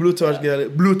blue torch, get a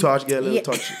little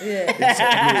touch.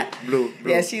 Yeah. Blue.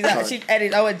 Yeah, she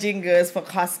edit our jingles for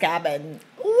Coscab and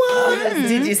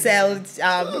Digicel.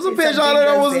 So page all of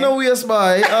that wasn't a waste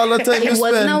by. All the time you It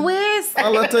wasn't a spend. waste.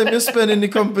 All the time you spend in the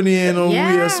company ain't no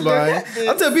Yeah. waste by.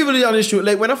 I'll tell people the honest truth.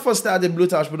 Like when I first started Blue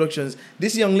Touch Productions,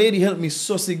 this young lady helped me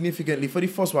so significantly for the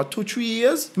first 2-3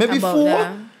 years, maybe About 4.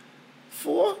 that.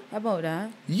 4. About that.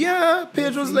 Yeah,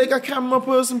 Paige was like a camera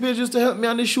person. Paige used to help me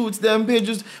on the shoots. Them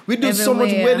Paige we did so much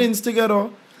Everywhere. weddings together.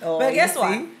 But guess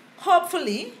what?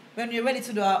 Hopefully, when you're ready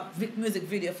to do a music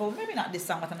video for maybe not this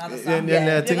song but another song,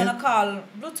 you're gonna call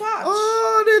Blue Torch.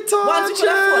 Oh, the Once you could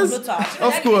afford Blue torches.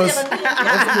 Torch. Of course. Of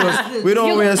course. We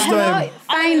don't waste time.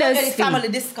 Finder's And fee. family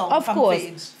discount Of from course.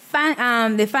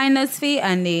 Page. The finder's fee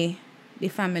and the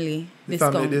family The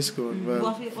discount. family discount. Well,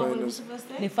 What was finder's- the first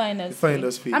The thing? finder's The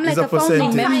finder's fee. I'm It's like a a founding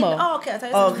percentage. member. Oh, okay. I thought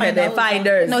you said Okay, the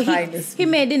finders. No, finders. he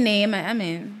made the name. I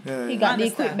mean, Yeah, he yeah. got the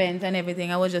Understand. equipment and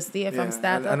everything. I was just there Yeah, from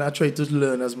start and up. I try to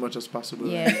learn as much as possible.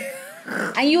 Yeah.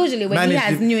 And usually when Manage he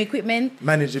has the- new equipment,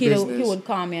 manage the he business. would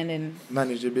call me and then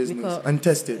Manage the business Because- and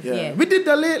test it. Yeah. yeah. We did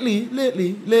that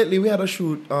lately. We had a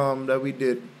shoot that we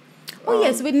did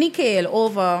yes, with Nikhil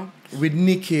over with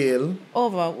Nikhil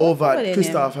what over were at they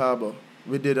Christoph Harbour.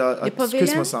 We did a The pavilion?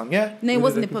 Christmas song. Yeah. No, it We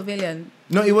wasn't did the a- pavilion.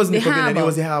 No, it wasn't the The pavilion. It harbour.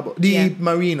 was the harbour. The Yeah.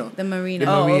 marina. The marina.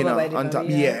 The Oh, marina over by the on top.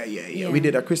 marina. Yeah. We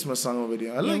did a Christmas song over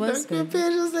there. I like was that. good.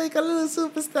 Page was like a little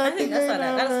superstar. I think that's what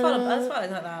that's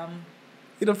follow.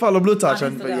 You don't follow Blue Touch On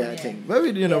on, Instagram, yeah, I yeah. think. But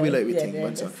we, we like we yeah, think. yeah,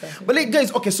 But, so. that's But like,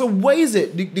 guys, okay, so why is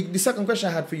it, the second question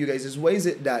I had for you guys is, why is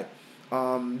it that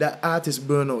that artists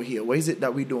burn out here? Why is it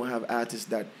that we don't have artists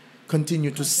that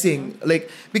continue to sing? Like,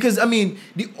 because, I mean,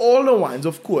 the older ones,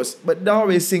 of course, but they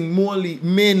always sing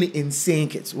mainly in singing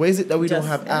kids. Why is it that we don't Just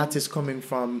have them. artists coming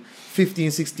from 15,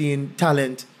 16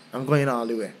 talent and going all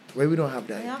the way? Why we don't have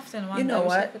that? I often wonder. You know I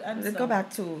wish I what? could answer. Let's go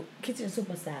back to Kitchen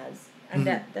Superstars, and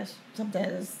that's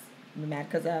sometimes I'm mad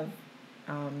because I've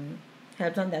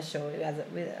helped on that show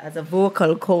as a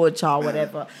vocal coach or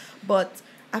whatever. But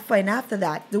I find after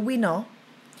that the winner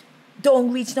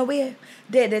don't reach nowhere.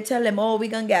 They tell them, oh, we're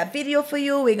gonna get a video for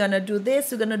you. We're gonna do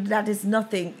this. We're gonna do that. Is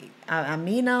nothing.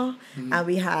 Amina, and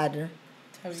we had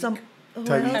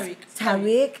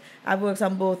Tariq. I've worked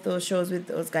on both those shows with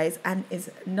those guys, and it's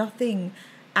nothing.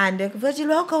 And Virgil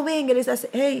Walker Wing, I said,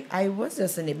 hey, I was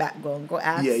just in the background. Go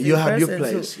ask you have your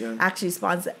persons place. who actually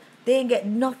sponsor. They ain't get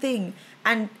nothing,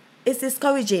 and it's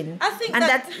discouraging. I think and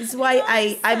that is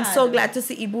why I'm so glad to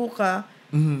see Ibuka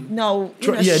now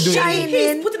shining.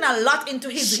 He's putting a lot into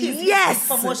his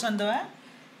promotion, though.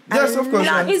 Yes, of course.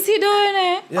 Is he doing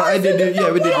it? Yeah, I did. We did the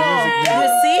music. You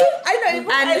see? I know.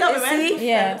 I love it.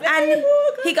 Yeah. And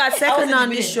he got second on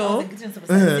the show.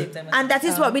 And that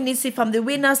is what we need to see from the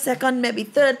winner, second, maybe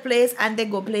third place, and they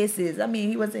go places. I mean,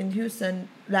 he was in Houston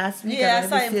last week. Yeah, I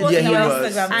saw him posting on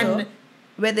Instagram. And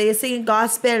whether you're singing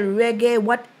gospel, reggae,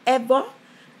 whatever,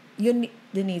 they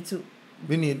need to.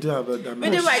 We need to have that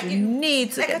push. You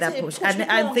need to get that push. And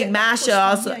I think Marsha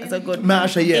also has a good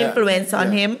influence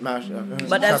on him. Marsha.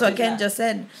 But that's what Ken just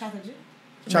said.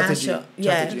 Marsha.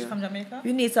 Yeah. She's from Jamaica?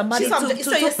 You need somebody to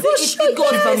push. She's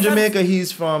from Jamaica.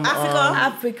 He's from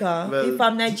Africa. He's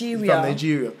from Nigeria. From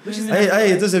Nigeria. I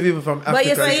hate those people from Africa. But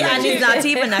you see, and he's not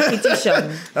even a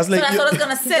petition. That's like that's what I was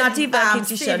gonna say. He's not even a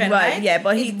petition, right? Yeah,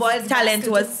 but his talent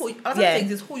was. Other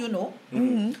things is who you know,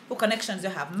 who connections you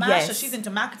have. Marsha, she's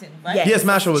into marketing, right? Yes,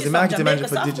 Marsha was the marketing manager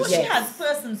for Digital. She has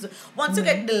persons. Once you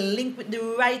get the link with the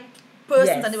right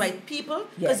persons and the right people,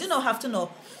 because you have to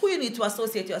know who you need to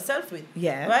associate yourself with.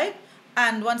 Yeah. Right?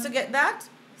 And once you get that,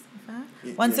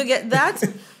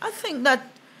 I think that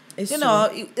that's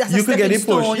you could get it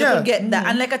pushed. You could get that.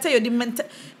 And like I tell you,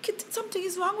 something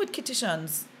is wrong with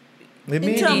Kittitians.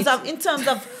 In terms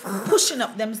of pushing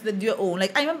up them to your own.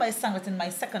 Like I remember I sang it in my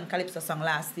second Calypso song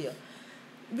last year.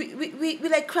 We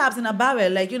like crabs in a barrel,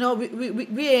 like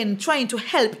we ain't trying to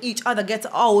help each other get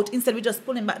out. Instead, we just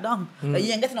pulling back down. Like,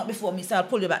 you ain't getting up before me, so I'll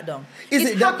pull you back down. Is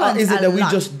it that we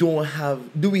just don't have?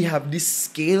 Do we have this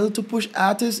scale to push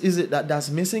artists? Is it that's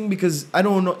missing? Because I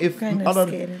don't know if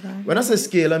when I say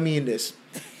scale, I mean this.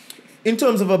 In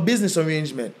terms of a business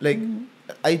arrangement, like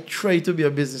I try to be a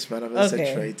businessman. I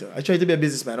try to be a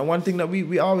businessman, and one thing that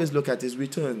we always look at is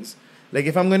returns. Like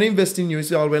if I'm going to invest in you,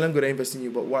 it's all well, I'm going to invest in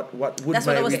you, but what would that's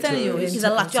my what I was return? telling you. It's a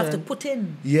lot you have to put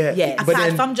in. Yeah.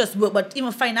 Aside from just work, but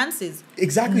even finances.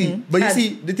 Exactly. But you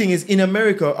see, the thing is, in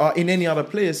America or in any other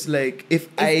place, like if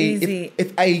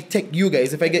I take you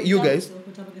guys, if I get you guys,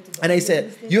 and I say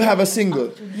you have a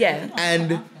single,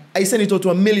 and I send it out to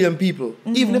 1 million people.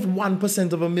 Even if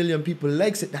 1% of 1 million people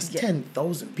likes it, that's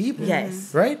 10,000 people.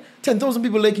 Yes. Right? 10,000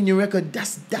 people liking your record,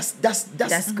 that's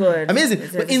good. Amazing.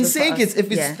 But in St. Kitts, if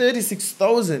it's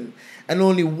 36,000 and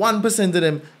only 1% of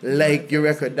them like your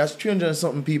record, that's 300 and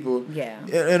something people. Yeah.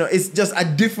 It's just a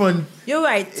different. You're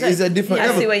right. It's a different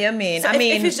level. I see what you mean. So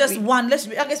if it's just one, I guess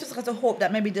we have to hope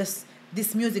that maybe just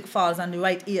this music falls on the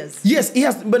right ears. Yes, it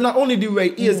has, but not only the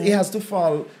right ears, it has to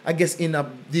fall, I guess, in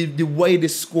the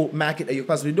widest scope market that you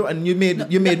possibly do. And you made that's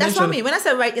mention. what I mean. When I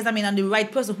say right ears, I mean on the right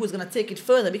person who's going to take it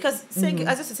further. Because as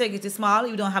I said, it is small.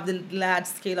 You don't have the large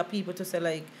scale of people to say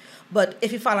like. But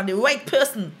if you fall on the right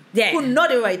person, who know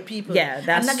the right people, that's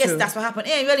and I guess true. that's what happened.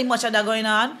 Ain't really much of that going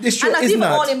on. It's true. And that's it's even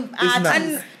not. only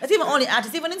artists. That's even only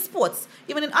artists. Even in sports,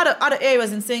 even in other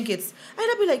areas in St. Kitts,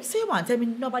 I'd be like, say once. I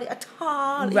mean, nobody at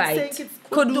all in St. Kitts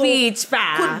could reach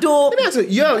far. Could do. Let me ask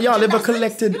you, y'all ever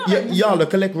collected? Y'all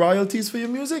collect royalties for your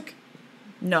music?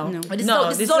 No. This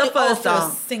is the first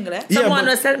song. Single. Someone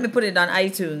was telling me put it on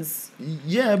iTunes.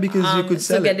 Yeah, because you could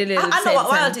sell get it. a little I know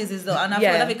what royalties is though, and I've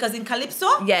heard that because in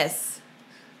Calypso. Yes.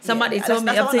 Somebody told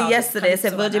me up to yesterday,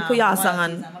 said Virgin put your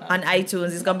song on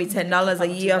iTunes. It's gonna be $10 a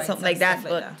year or something like that,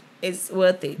 but it's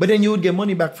worth it. But then you would get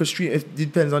money back for stream. It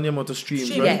depends on the amount of streams,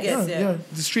 right? Yeah.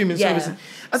 The streaming services.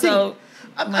 I think.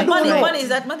 Money is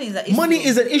that issue. Money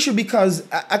is an issue because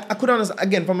I could understand,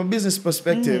 again, from a business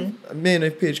perspective, me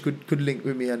and Paige could link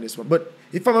with me on this one. But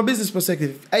if from a business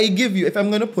perspective, if I'm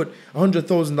going to put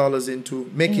 $100,000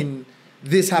 into making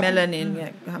this happen,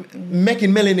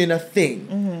 making melanin a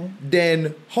thing,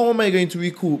 then how am I going to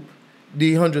recoup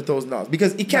the $100,000?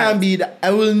 Because it can't be that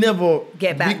I will never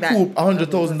recoup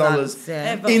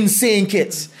 $100,000 in St.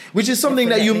 Kitts, which is something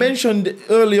that you mentioned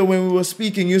earlier when we were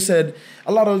speaking. You said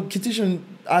a lot of Kittitian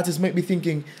artists might be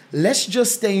thinking, let's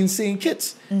just stay in St.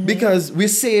 Kitts because we're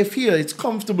safe here, it's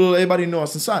comfortable, everybody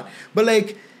knows and so on. But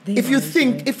like, if you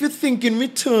think in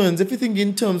returns, if you think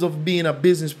in terms of being a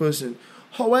business person,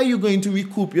 how are you going to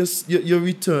recoup your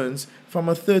returns from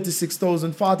a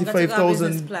 36,000,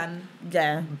 45,000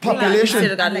 population?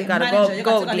 You gotta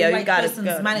go there. You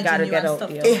gotta get out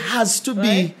there. It has to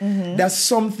be that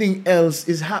something else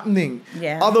is happening.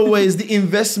 Yeah. Otherwise, the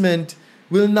investment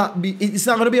will not be. It's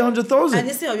not going to be 100,000. And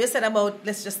you see how you said about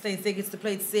let's just say it's to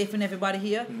play it safe in everybody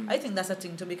here. I think that's a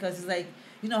thing too, because it's like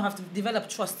you know have to develop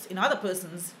trust in other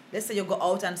persons. Let's say you go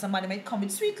out and somebody might come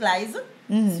with sweet lies,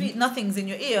 sweet nothings in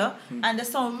your ear, and they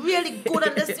sound really good,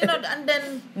 and this, and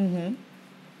then.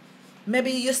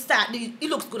 Maybe you start. It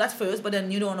looks good at first, but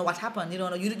then you don't know what happened. You don't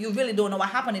know. You really don't know what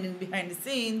happened behind the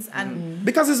scenes, and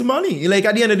because it's money. Like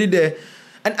at the end of the day,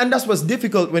 and that's what's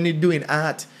difficult when you're doing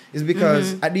art is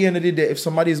because at the end of the day, if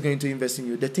somebody is going to invest in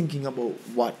you, they're thinking about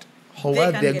how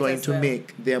they're going to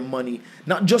make their money,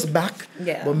 not just back,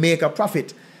 but make a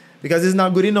profit. Because it's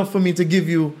not good enough for me to give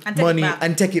you money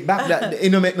and take it back. That it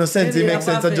don't make no sense. It makes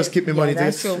sense to just keep my money.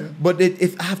 That's true. But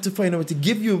if I have to find a way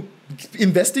to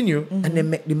invest in you, and then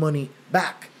make the money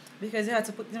back. Because you had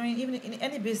to put, even in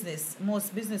any business,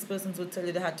 most business persons would tell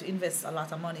you they had to invest a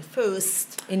lot of money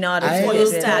first in order to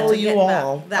start to get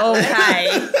back.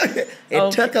 Okay.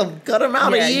 It took a good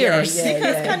amount of years.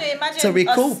 Because can you imagine to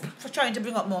recoup. Us for trying to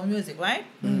bring up more music, right?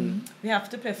 We have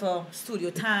to pay for studio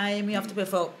time. We have to pay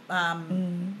for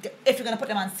if you're gonna put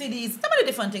them on CDs. So many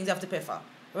different things you have to pay for,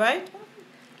 right?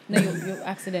 No, you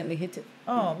accidentally hit it.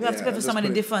 Oh, we have to pay for so many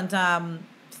different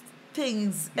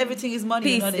things. Everything is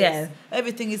money.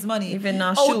 Everything is money. Even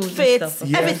our outfits, shoes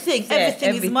and everything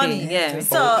is money. Yeah.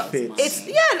 So outfits. it's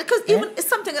because even it's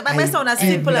something that might sound as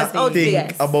simple as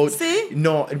outfits. About see?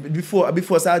 No, before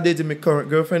I started dating my current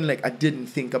girlfriend, like I didn't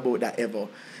think about that ever.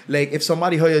 Like if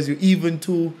somebody hires you even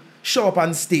to show up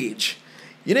on stage.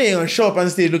 You know, you're going to show up on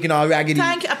stage looking all raggedy.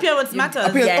 Thank you. Appearance matters.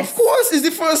 Of course, it's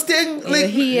the first thing.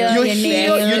 Like, your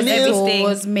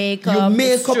nails, makeup,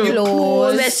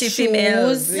 clothes, especially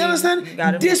females. You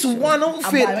understand? This one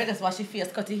outfit. I just wash your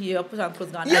face, cut your hair, put on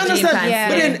clothes on. You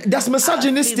understand? But then that's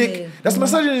misogynistic. That's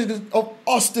misogynistic of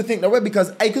us to think that way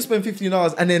because I could spend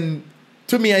 $15 and then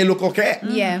to me I look okay.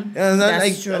 Yeah.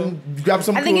 That's true. And grab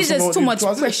some I think it's clothes just too much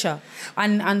pressure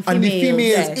on females. And the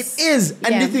females. Yes. It is.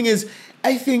 And the thing is,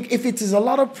 I think if it is a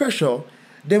lot of pressure,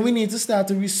 then we need to start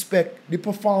to respect the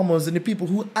performers and the people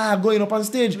who are going up on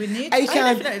stage.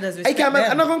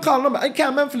 I'm not going to call them. I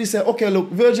can't manfully say, okay, look,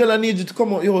 Virgil, I need you to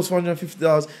come out your house for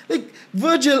 $150. Like,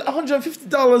 Virgil,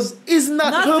 $150 is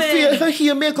not her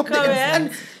hair, makeup.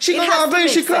 And she goes out there,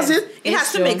 she closet. It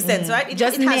has to make sense, right?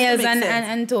 Just nails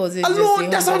and toes. Alone,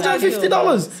 that's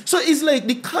 $150. So it's like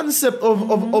the concept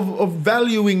of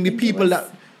valuing the people that...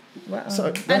 Wow.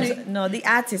 So, no, the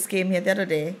artist came here the other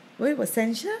day. Wait, was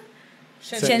Sensia?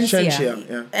 Shensia,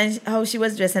 yeah. And how she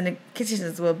was dressed and the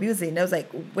kitchens were abusing. I was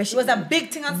like, where she was a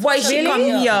big thing on social media. Why she come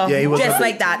here dressed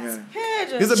like that?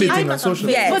 Yeah. It's a big thing on social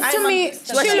media. But to me,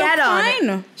 she had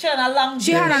on. She had on a long jean.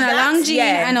 She had on a long jean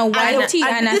and a white tee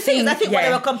and a thing. I think what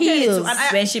they were comparing to.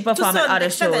 When she performed at other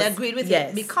shows. I agreed with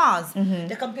it because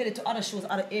they compared it to other shows,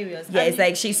 other areas. Yeah, it's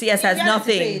like she sees us as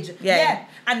nothing. Yeah.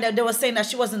 And they were saying that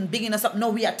she wasn't bigging us up. No,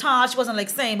 we are touched. She wasn't like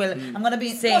saying, well, I'm going to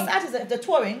be... Most artists, if they're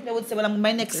touring, they would say, well, I'm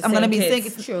going to be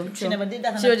singing. She never did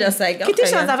that. She was just like...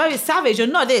 Kitishans are very savage. You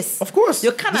know this. Of course.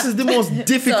 You cannot... This is the most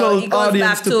difficult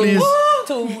audience to please.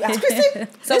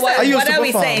 So what are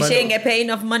we saying? She ain't get paid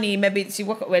enough money. Maybe she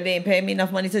work where they ain't paying me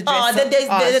enough money to dress up.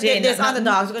 There's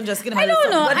underdogs. You can just get them. I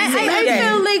don't know. I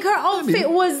felt like her outfit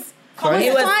was...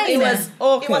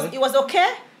 It was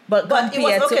okay. But it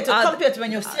was okay to compare to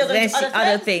when you're still going to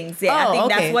other things. Yeah, I think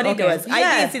that's what it was.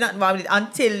 I didn't see nothing wrong with it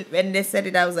until when they said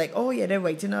it. I was like, oh yeah, they're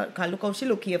right. You know, look how she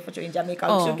look here for in Jamaica.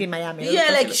 She look in Miami. Yeah,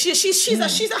 like she's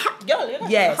a hot girl. You know?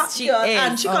 Yes, she is.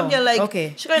 And she come here like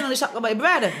she going on the shop with my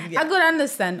brother. I could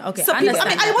understand. Okay, so people,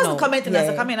 I wasn't commenting as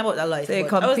a comment about that life. So you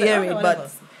compare it,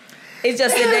 but it's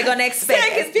just that they're gonna expect.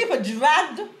 Saying people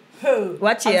dragged.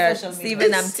 Watch here,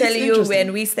 Stephen. I'm telling you,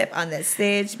 when we step on the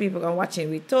stage, people gonna watching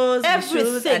with toes, and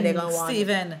shoes, and they're gonna want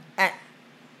Stephen.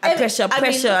 Pressure,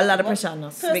 a lot of pressure on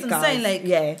us. Because saying like,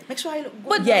 make sure I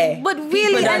look good. But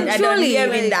really and truly,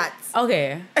 hearing that.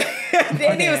 Okay.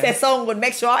 They didn't say song good.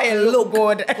 Make sure I look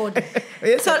good.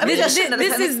 So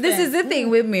this is the thing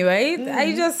with me, right?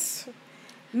 I just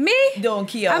don't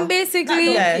care. I'm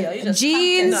basically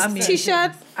jeans,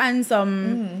 t-shirt, and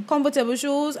some comfortable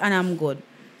shoes, and I'm good.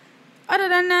 Other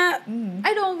than that,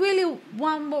 I don't really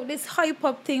want about this hype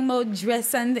up thing about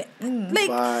dress and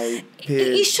like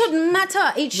it shouldn't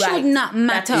matter. It should not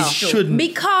matter. It shouldn't.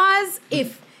 Because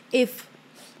if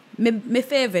my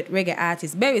favorite reggae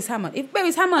artist, Beres Hammond. If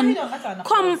Beres He Hammond don't matter,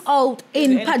 come of course. out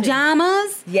in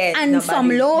pajamas Yes, and nobody- some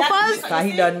loafers,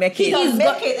 He don't make it. He don't He's make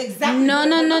got- it exactly.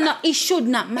 no. It should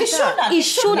not matter. It should not. It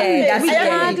should not. Yeah, that's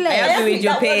regardless. I agree with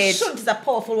your That word page. should is a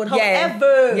powerful word. Yeah.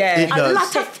 However, Yeah. It a does.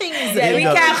 lot of things. Yeah, we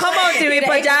does. can't come out in with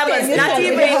pajamas, not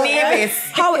even in Nevis.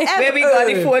 However, Where we got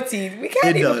the 14. We can't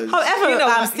It even. does. However, You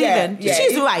know, Stephen, yeah,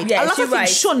 she's yeah, right. yeah, a lot she's of things right.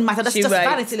 shouldn't matter. That's She's just right.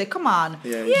 vanity. Like, come on.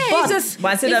 Yeah. Yeah, But it's just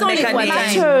once it it's don't only make a one It name.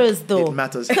 time. matters, though. It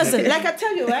matters. Because, like I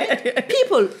tell you, right?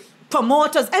 People,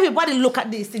 promoters, everybody look at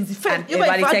these things. And You're going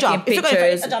for a everybody job. taking If you're going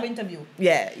pictures. for a job interview.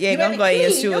 Yeah, You don't go in your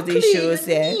clean, shoes, you're these clean, shoes,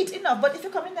 you're yeah. neat enough. But if you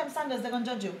come in them sandals, they're going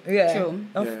to judge you. Yeah. True.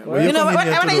 Of Yeah. course. Well, You know, come in when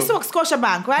here I to used to do work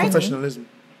Scotiabank, right? professionalism.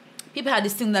 People had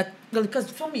this thing that, because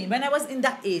for me, when I was in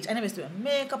that age, I never used to wear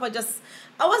makeup. I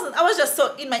was just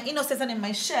so in my innocence and in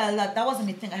my shell that wasn't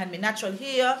my thing. I had my natural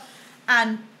hair.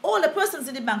 And all the persons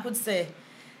in the bank would say,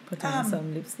 Put on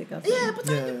some lipstick or something. yeah, put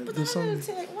Yeah, on do a little some-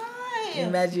 thing. Like, why?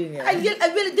 Imagine, yeah. I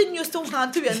really didn't used to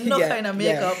want to wear no Yeah, kind of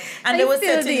yeah. makeup. And I they would say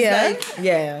still things do, yeah. like,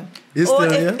 Yeah. You or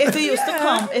still, yeah? if they used to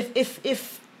come,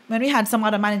 if when we had some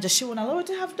other manager, she wouldn't allow her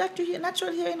to have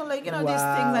natural hair, you know, like, you know, these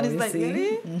things. And it's you like, see?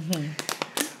 really?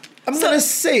 I'm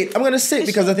gonna say it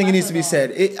because I think it needs to be matter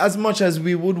said. As much as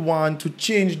we would want to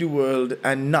change the world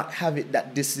and not have it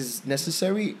that this is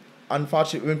necessary,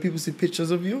 unfortunately, when people see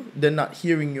pictures of you, they're not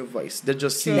hearing your voice. They're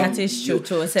just seeing That is true you.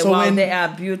 too. Say, So wow, when- they are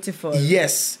beautiful.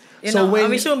 Yes. You so know, when and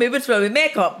we shouldn't be beautiful with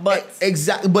makeup, but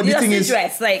exactly, but you the thing just is,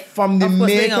 dress, like, from the of course,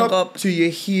 we makeup hung up. to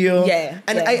your hair, Yeah,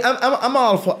 and yeah. I'm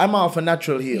all for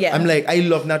natural hair. Yeah. I'm like, I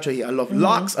love natural hair. I love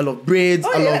locks. I love braids.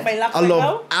 Oh, I you love like my locks I right love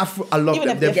now? afro. I love Even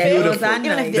them. if They're they're fake, beautiful. those are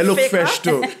even if nice. They look fake, fresh huh?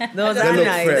 too. those They are look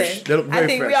nice. fresh. They look I very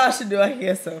think we fresh. all should do a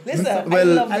hair so. Listen, Well, I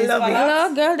love I these love it. products.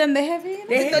 Hello, girl, them they heavy.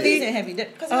 It's not easy heavy,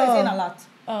 because you're in a lot.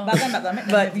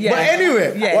 But yeah. But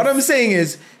anyway, Yes. what I'm saying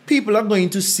is, people are going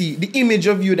to see the image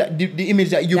of you that the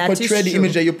image that you That is portray, the true.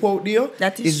 image that you put there,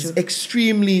 That is true.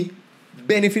 extremely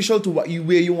beneficial to where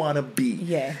you want to be.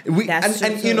 Yeah, We, that's true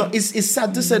and you too. know, it's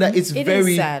sad to say that it's It is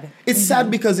very sad. It's sad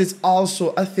because it's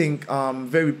also, I think,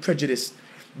 very prejudiced.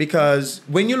 Because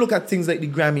when you look at things like the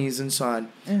Grammys and so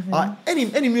on,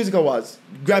 any music awards,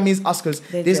 Grammys, Oscars,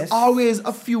 They there's just- always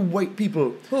a few white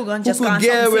people Who gonna just could go on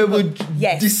get something away simple. with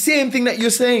Yes. the same thing that you're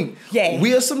saying. Yeah.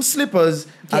 Wear some slippers,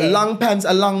 a Yeah. long pants,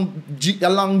 a long jeans,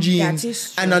 That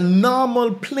is true. and a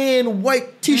normal plain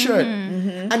white T-shirt.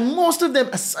 And most of them,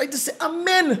 aside to say, are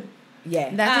men. Yeah.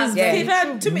 That is yeah. very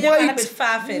Even to me, White you're a bit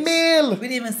far-fetched. male. We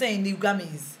didn't even say in the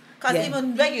Grammys. Because Yeah.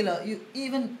 even regular,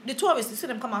 even the tourists, you see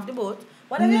them come off the boat.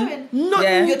 What are you wearing? Nothing.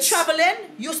 Yeah. You're traveling,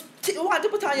 you want to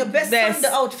put on your best Best.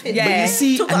 Sunday outfit. Yeah. But you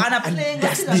see, to go and- on a and plane. go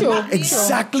that's sit the- on True, back,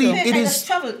 exactly, you know. it I is- just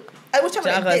travel. I was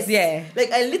traveling like Joggers, this. yeah.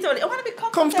 Like I literally, I want to be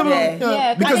comfortable. Comfortable. Yeah.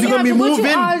 Yeah, Because and you're you going to be have to go through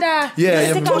moving. all that. Yeah, You you're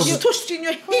have to touch, moving. you touched in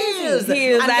your heels.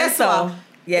 Heels, and and guess so, what?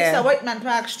 yeah. It's a white man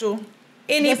practice too.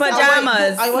 In his Yes,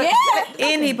 pajamas. Yeah.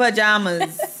 In his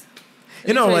pajamas.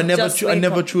 You know, I never, Just I wake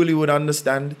never up. truly would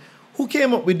understand who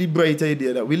came up with the bright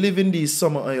idea that we live in these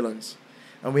summer islands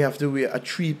and we have to wear a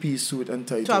 3-piece suit and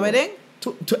tie. To a wedding?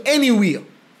 To anywhere.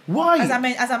 Why? As a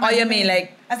man, Oh, you mean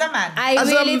like- as a man? I as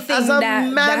really a, think as a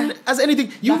that man, as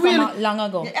anything. You that's really. from long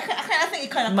ago. Yeah, I think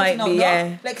it kind of Might cutting be, out, yeah.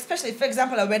 though. Like especially for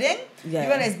example a wedding. Yeah. You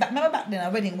realize remember back then a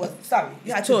wedding was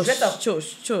you had to Chush, dress up.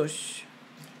 chush.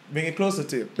 Bring it closer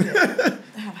to you.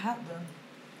 I have happened.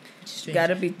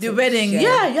 Gotta be The tush, wedding,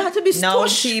 yeah, you had to be Now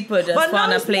stush. people just But now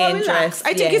want a it's plain more relaxed.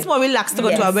 dress. I think Yeah. it's more relaxed to go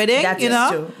to a Yes, wedding, that you is know.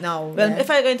 true. No, Well, yeah. if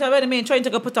I go into a wedding, I'm trying to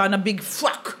go put on a big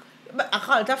frock. But I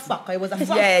call it a frock. It was a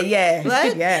frock. Yeah.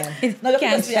 Right? Yeah. Now you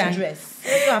Can't have to be a stand. dress.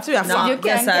 You have to be a No, frock. You just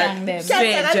can't a gang them.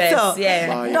 straight Can't dress. so. Yeah.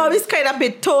 Bye. No, it's kind of a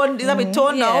bit toned. It's a bit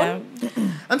toned Yeah. down.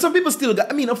 And some people still got,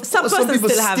 I mean, of Some course, some persons people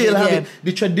still have it, yeah.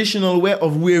 the traditional way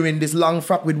of wearing this long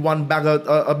frock with one bag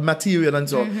of material and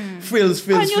so on. Frills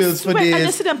And you for sweat, and you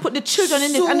days. see them put the children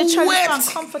in it, and the children Sweat. are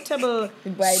uncomfortable.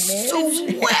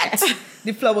 Sweat.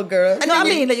 The flower girl. You know what I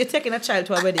mean? Like you're taking a child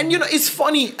to a wedding. And you know, it's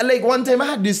funny. Like one time I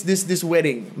had this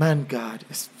wedding. Man, God,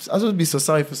 I would be so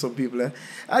sorry for some people.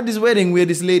 I had this wedding where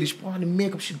this lady, she put on the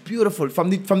makeup. She's beautiful. From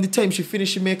the time she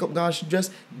finished her makeup, God, she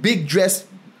dressed big dress,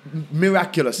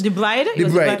 miraculous. The bride? It The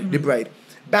was bride. The bride.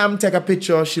 Bam, take a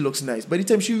picture. She looks nice. By the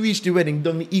time she reached the wedding,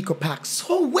 done the eco pack,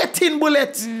 so wet in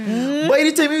bullets. By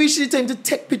the time we reached the time to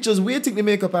take pictures, where you think the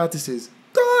makeup artist is?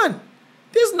 Gone.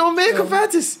 There's no makeup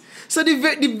artist. So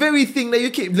the very thing that you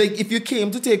came, like if you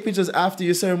came to take pictures after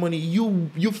your ceremony,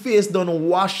 your face done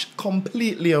wash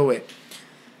completely away.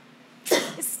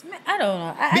 I don't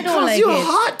know. I Because don't like you're it.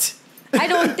 hot. I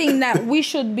don't think that we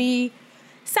should be.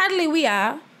 Sadly, we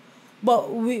are,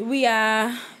 but we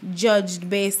are judged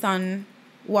based on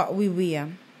what we wear,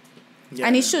 Yeah.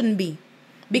 and it shouldn't be,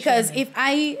 Because if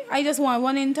I just want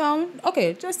one in town,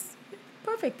 okay, just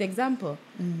perfect example.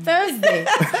 Thursday,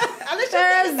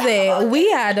 we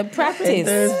had a practice.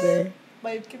 Thursday.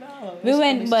 We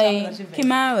went by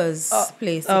Kimara's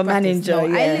place. to practice. manager, No,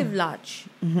 yeah. I live Lodge.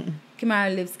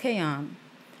 Kimara lives Kayan.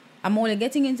 I'm only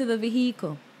getting into the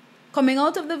vehicle. Coming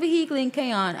out of the vehicle in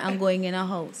Kayan, I'm going in a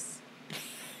house.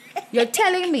 You're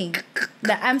telling me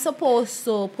that I'm supposed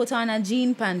to put on a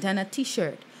jean pant and a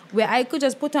t-shirt where I could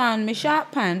just put on my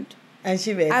short pant, And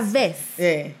she vest. a vest,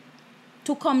 Yeah.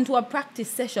 to come to a practice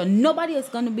session. Nobody is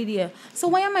going to be there. So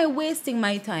why am I wasting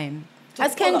my time?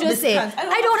 As Kendra said,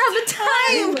 I don't have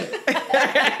the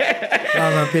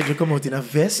time. Man, Pedro come out in a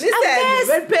vest. Listen,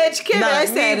 when Paige came, I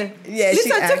said,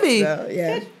 listen to me.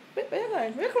 Yeah.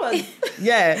 We're close.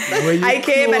 Yeah. I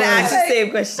came and asked the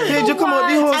same question. Pedro come out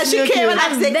the house. And she came and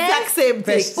asked the exact same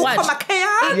thing. Watch.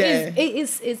 Yeah.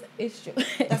 It's true.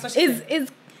 That's what she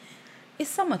it's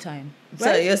summertime. So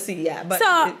Right? you see, yeah. But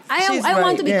So she's I want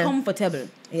right, to be yeah. comfortable.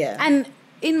 Yeah. And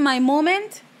in my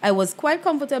moment, I was quite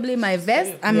comfortable in my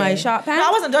vest and my short pants. No,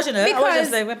 I wasn't judging her. I was Because-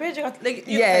 just like, when Paige got, like,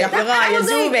 you Yeah, know, you're right. You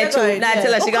zoom it too. Now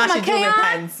tell her she got she do my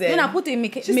pants. You know, put in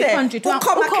me She me said, country to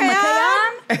Ukoma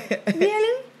Kayan.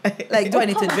 Really? Like, do I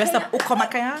need to dress up Ukoma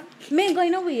Kayan? Me ain't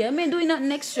going nowhere. Me ain't doing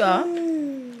nothing extra.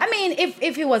 I mean,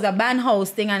 if it was a band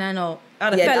house thing and I know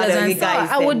Other fellas other and guys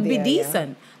stuff, I would then be there, yeah.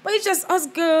 decent. But it's just us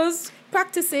girls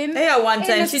practicing. Yeah, one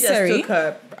time she just Unnecessary. took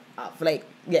her off. Like,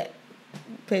 yeah.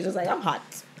 Paige was like, I'm hot.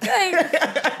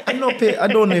 I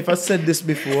don't know if I said this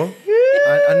before.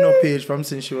 I know Paige from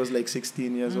since she was like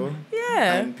 16 years old.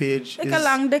 Yeah. And Paige Like is, a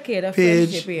long decade of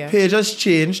friendship here. Paige has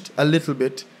changed a little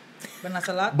bit, But not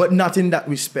a lot. but not in that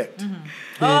respect.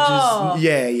 Paige is,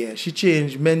 yeah. She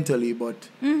changed mentally, but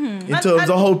in terms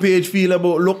of how Paige feel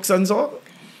about looks and so,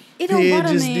 It don't Paige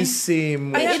bother is me. the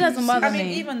same. It doesn't bother I mean,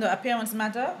 me. even though appearance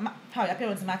matter,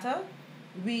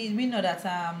 we know that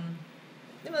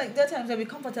you know, like there are times where we're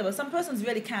comfortable. Some persons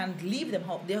really can't leave their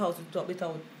house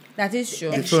without That is true.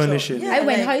 The furnishing. Yeah, I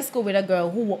went like- high school with a girl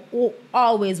who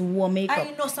always wore makeup.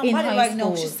 I know in somebody high right now.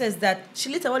 school. She says that she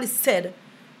literally said,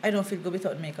 "I don't feel good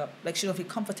without makeup. Like she don't feel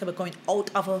comfortable going out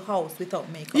of her house without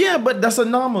makeup." Yeah, but that's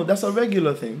a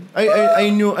regular thing. I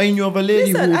knew of a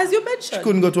lady Listen, who as you she mentioned,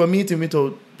 couldn't go to a meeting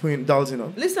without putting dolls in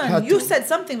her. listen, Had you to. said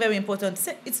something very important.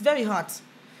 It's very hot.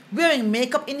 Wearing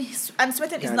makeup and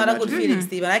sweating is Can't not a good imagine. feeling,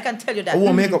 Stephen. I can tell you that. I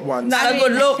wore makeup once. Not a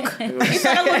good look. It's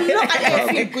not a good look, and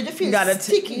you feel good. You feel Gotta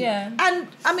sticky. Yeah. And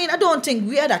I mean, I don't think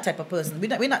we are that type of person.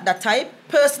 We're not that type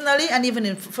personally, and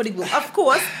even for the group. Of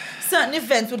course, certain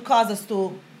events would cause us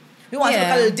to. We want to look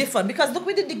a little different because look,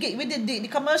 we did the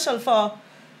commercial for.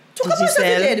 Two commercials we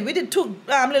Giselle. did. We did two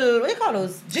little, what do you call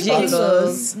those?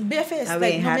 Jingles. Bare face, I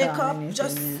like ain't no had on makeup, anything,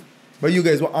 just. yeah. But you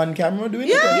guys were on camera doing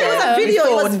it? Yeah, it was a video.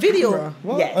 It was video.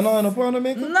 What? Yes. And on a porno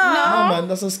makeup? No. No, man,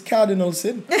 that's a cardinal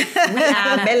sin. We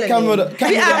are melanin.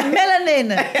 We are melanin.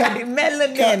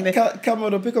 Melanin. Camera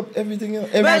to pick up everything else.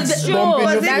 Well, Everything's the- bump in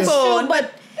your That's face. true,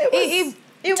 but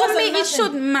it to wasn't me, it nothing.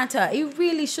 shouldn't matter. It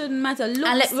really shouldn't matter. Looks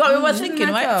And like what we were shouldn't thinking,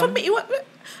 right? matter. For me,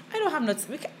 I don't have nuts.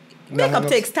 No, Makeup no.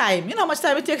 takes time. You know how much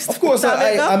time it takes. Of course, to put on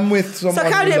makeup? I'm with someone So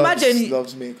can who you loves, imagine?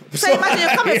 loves makeup. So imagine you're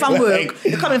coming from work.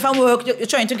 You're coming from work. You're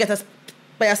trying to get us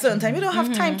by a certain time. You don't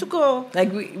have time to go.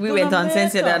 Like we Do went the on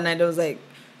Sense makeup. that night. I was like,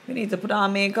 we need to put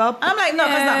on makeup. I'm like, no,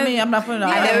 that's not me. I'm not putting it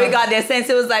on. And then we got there. Sense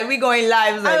was like, we going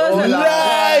live. I was like, I was oh, like,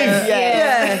 live!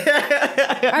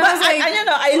 Yeah. And I was like, and you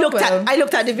know, I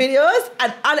looked at the videos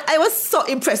and I was so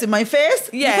impressed with my face.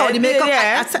 Yeah, Without the makeup.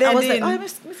 yeah, I they was like, did. oh,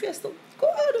 my face so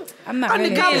good. I'm not And the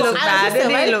really. camera They look bad. They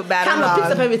didn't look bad at Camera picks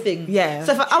all. up everything. Yeah.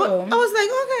 So I was like,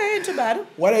 okay, ain't too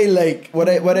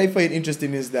bad. What I find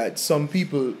interesting is that some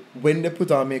people, when they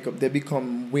put on makeup, they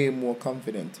become way more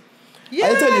confident. Yeah.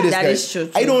 I'll tell you this, That guys. is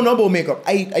true, I too. don't know about makeup.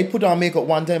 I put on makeup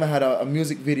one time. I had a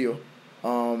music video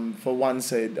for One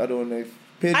Side. I don't know if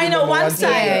Paige I know remember one side.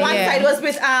 Yeah, One yeah. side was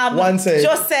with One side.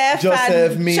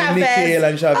 Joseph, and me, Chavez. Mikhail,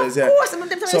 and Chavez. Of Yeah. course, some of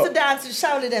them So- used to dance with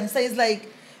Shauli them. So it's like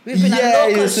we've been Yeah, on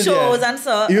local used to, shows yeah. and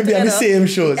so. You would be on the together. same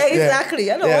shows. yeah.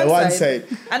 Exactly. I know Yeah, one side.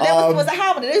 And there was a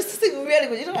harmony. They used to sing really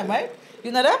good. You know that, right?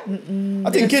 You know that?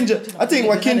 I think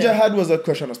what Kinja had was a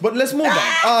crush on us. But let's move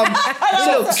on.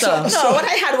 No, what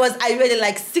I had was I really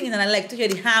like singing and I like to hear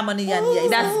the harmony and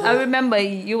I remember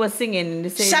you were singing the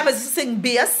same. Chavez used to sing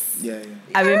bass. Yeah.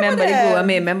 I remember the them. group. I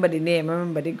may remember the name. I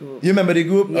remember the group. You remember the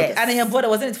group? Yes. Okay. And then your brother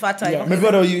was in it for a time. Yeah. My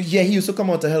brother, he used to come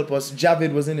out to help us.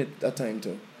 Javid was in it that time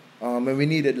too. When we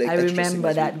needed like I extra remember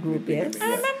singers, that we group, bring yes. him in, I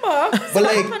yeah. remember. But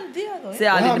like- happened there, though, See,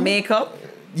 I did Yeah. the makeup.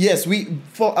 Yes, we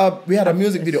had a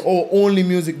music video. Oh, only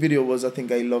music video was I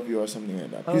think I Love You or something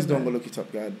like that. Please don't go look it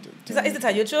up, God. Is it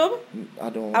on YouTube? I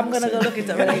don't. I'm gonna go look it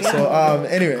up right now. So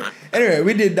anyway,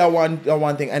 we did that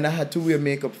one thing, and I had to wear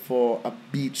makeup for a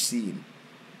beach scene,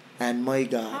 and my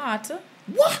God, Hot.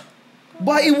 what?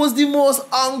 But it was the most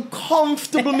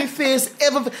uncomfortable my face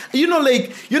ever. You know,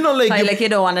 like you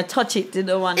don't want to touch it. You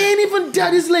don't want. And even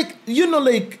that is like,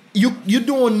 you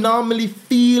don't normally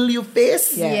feel your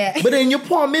face. Yeah. But then you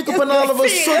pour makeup and all of a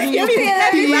sudden you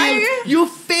can feel your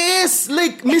face.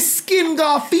 Like my skin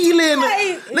got feeling.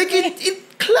 Like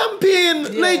it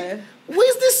clamping. Yeah. Like,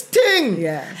 where's this thing?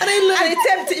 Yeah. And it's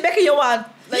tempting. You make you want.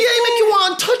 Like, you make you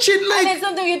want to touch it. Like, and then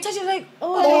something you touch it like, you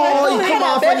come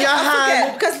off on your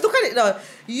hand. Because look at it now.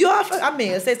 You're a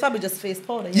male, so it's probably just face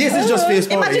powder. Yes, it's just face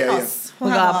powder. Imagine Yeah. us. We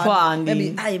got on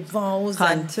maybe eyebrows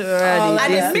contour. and I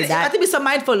that. have to be so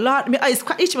mindful. Lord, I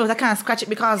scratch each of us. I can't scratch it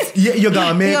because You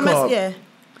got makeup. Yeah.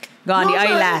 Go on No, the man.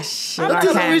 eyelash.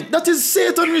 That is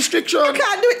Satan restriction. You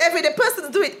can't do it every day. Persons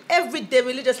do it every day.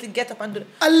 Religiously get up and do it.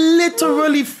 I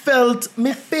literally felt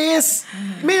my face.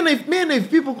 Man, if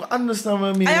people could understand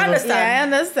what I mean. I understand. Yeah, I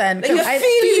understand. Like you I feel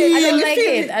it. I don't You like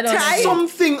feel it. I don't like it.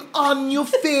 something on your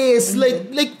face,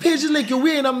 like pages, like you're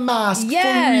wearing a mask Yeah.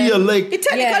 for real, like. It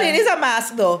technically Yeah. it is a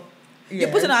mask though. You're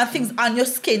putting on things on your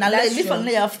skin and like That's different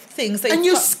true. layer of things. So And it's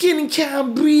your not- skin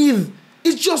can't breathe.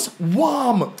 It's just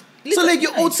warm. So Listen, like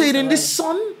you're outside in the alright.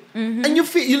 sun, and you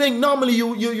feel normally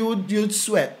you'd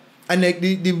sweat. And like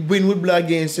the wind would blow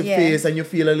against your Yeah. face and you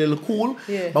feel a little cool.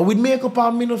 Yeah. But with makeup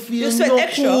on, me no feel You sweat no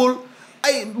extra. cool.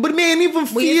 But me ain't even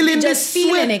But you feeling the just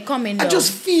feeling sweat. it coming I down.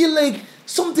 just feel like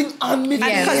something on me. And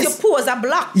Yeah. because your face. pores are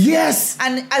blocked. Yes.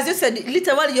 And as you said,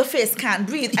 literally your face can't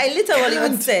breathe. I literally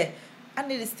Can't. would say, I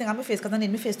need this thing on my face because I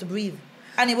need my face to breathe.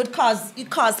 And it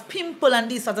cause pimple and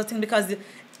these sorts of things because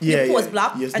your pores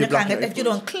block Yes, and they you block can't get my if you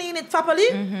pores. don't clean it properly.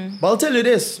 But I'll tell you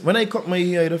this, when I cut my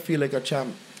hair, I don't feel like a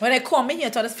champ. When I come in here, I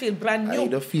just feel brand new. I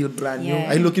don't feel brand new.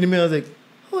 Yeah. I look in the mirror, I was like,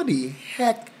 who the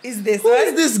heck Is this who right?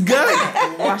 is this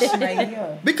guy? Wash my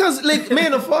hair. Because like,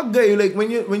 man, a fuck guy, like when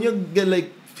you get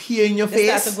like hair in your They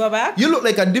start face, to go back? you look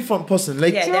like a different person.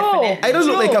 Like Yeah, definitely. I don't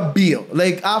look like a bear.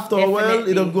 Like after a while,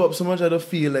 Definitely. it don't go up so much. I don't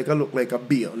feel like I look like a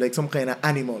bear, like some kind of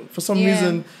animal. For some Yeah.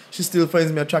 reason, she still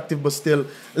finds me attractive, but still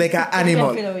like an You animal.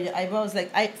 don't feel it with your eyebrows.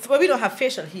 Well, we don't have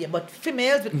facial hair, but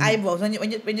females Mm-hmm. with eyebrows,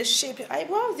 when you shape your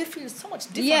eyebrows, you feel so much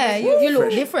different. Yeah, Like, you look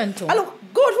Fresh. different too. I look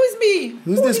good. Who's me?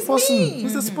 Who's Who this is person? me?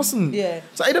 Who's this person? Yeah.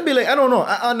 So I'd be like, I don't know.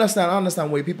 I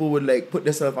understand why people would like put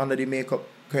themselves under the makeup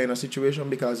kind of situation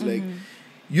because like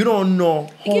you don't know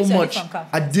how gives you a much different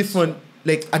a confidence.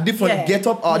 different Yeah. get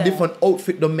up or a Yeah. different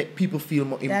outfit don't make people feel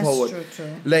more That's empowered. true.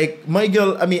 Like my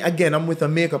girl, I mean, again, I'm with a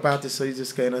makeup artist, so it's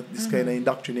just kind of this kind of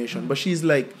indoctrination. But she's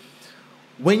like,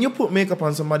 when you put makeup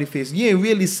on somebody's face, you ain't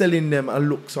really selling them a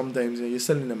look. Sometimes you're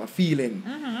selling them a feeling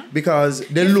because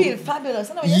they You look. feel fabulous.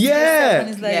 You know, when you see Yeah. yourself and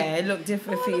it's like, Yeah, it look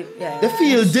different. Feel, yeah. They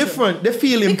feel different. They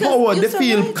feel Because empowered. They you're so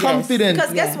feel right. confident.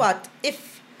 Because guess what?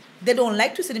 If they don't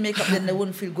like to see the makeup, then they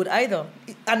wouldn't feel good either.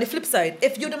 On the flip side,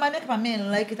 if you do my makeup and me don't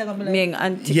like it, I'm gonna be like, Being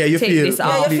anti- Yeah, you take feel- this Yeah,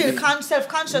 off. yeah, you completely. feel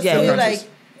self-conscious. Yeah, so you're conscious.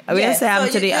 like, We say I'm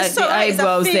to the, you're the so right, it's a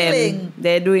eyebrows feeling. them.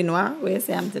 They're doing what? We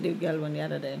say I'm to the girl one the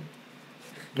other day.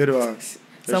 Good one.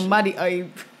 Somebody eye.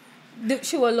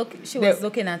 She was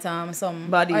looking at some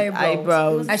Body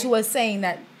eyebrows. and she was saying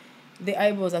that the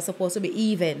eyebrows are supposed to be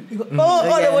even.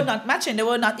 Oh, they were not matching. They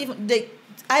were not even. The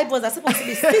eyebrows are supposed to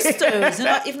be sisters, you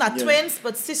know, if not twins,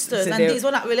 but sisters, So and these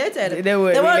were not related. They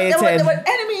were They related. were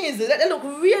enemies. They look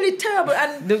really terrible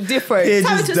and. Look different. Hey,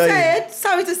 Sorry just to dying.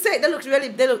 say it. They look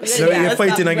really So bad. you're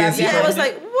fighting against each Yeah, I other. was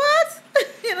like, what?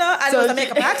 You know, and So he was a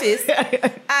makeup artist,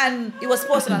 and it was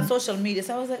posted on social media.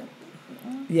 So I was like,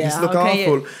 Yeah, This look okay,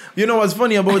 awful. You know what's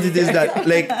funny about it is that,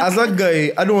 like, as a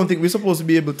guy, I don't think we're supposed to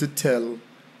be able to tell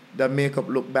that makeup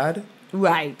look bad,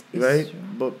 Right. right?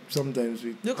 But sometimes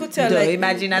we. you could tell, So like,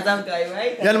 imagine as a guy,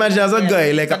 right? You imagine as a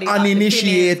guy, like So an the- the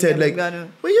uninitiated, feelings like, gonna-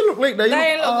 well, you look like that. You That look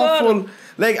ain't look awful.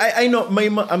 Like I know my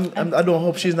mom. I don't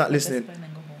hope she's not listening.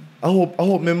 I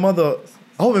hope my mother.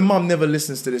 I hope my mom never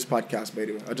listens to this podcast. By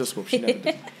the way, I just hope she never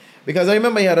does. Because I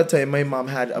remember at a time my mom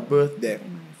had a birthday,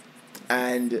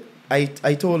 and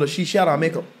I told her she had her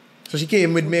makeup, so she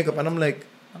came with makeup, and I'm like,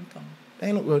 that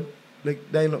ain't look good.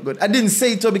 Like that ain't look good. I didn't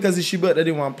say it to her because it's she birthday. I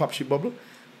didn't want to pop she bubble,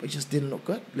 but it just didn't look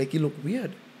good. Like it looked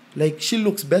weird. Like she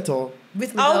looks better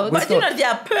But you know, there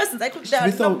are persons. There are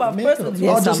a number of persons.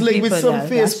 Or just like with some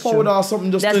face powder or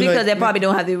something. That's because they probably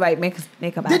don't have the right makeup.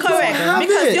 Correct.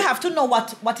 Because you have to know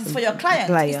what is for your client.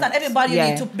 It's not everybody you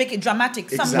need to make it dramatic.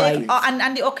 Some make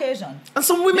and the occasion. And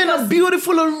some women are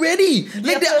beautiful already.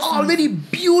 Like they're already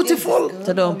beautiful.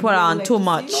 So don't put on too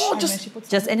much. No,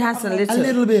 just enhance a little. A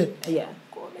little bit. Yeah.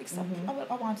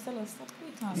 I want to tell her stuff.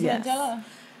 Yes.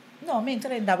 No, I mean, tell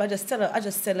her that. I just tell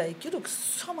her, like, you look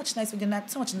so much nice with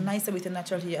so much nicer with your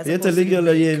natural hair. You tell the girl,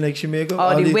 like, she make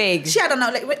up. Or the wig. I don't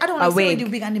know, like, I don't want to say the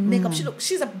wig and the makeup.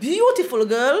 She's a beautiful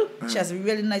girl. She has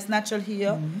really nice natural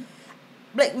hair.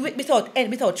 Like,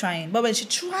 without trying. But when she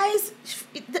tries,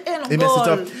 the end it goal. messes it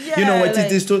up. Yeah, you know what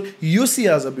it is too? You see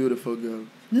her as a beautiful girl.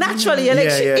 Naturally, she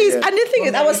is. And the thing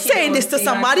is, I was saying this to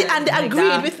somebody and they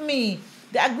agreed with me.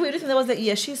 They agreed with me. They was like,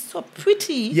 yeah, she's so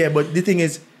pretty. Yeah, but the thing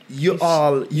is, you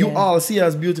all see her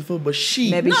as beautiful, but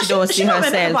she don't see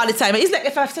herself all the time. It's like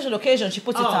if I have such an occasion, she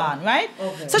puts it on, right?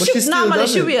 Okay. So she normally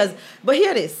she wears. But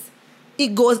here it is.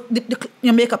 It goes.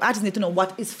 Your makeup artist need to know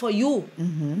what is for you.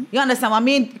 You understand what I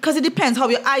mean? Because it depends how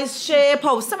your eyes shape,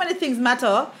 how so many things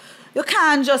matter. You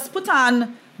can't just put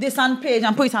on this on page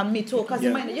and put it on me too. Because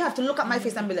you have to look at my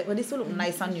face and be like, well, this will look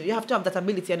nice on you. You have to have that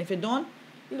ability, and if you don't,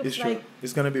 it looks like true.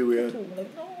 It's gonna be weird.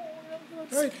 Like, no.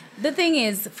 Right. The thing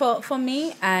is, for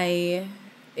me,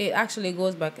 it actually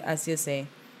goes back, as you say,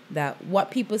 that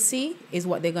what people see is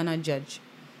what they're gonna judge.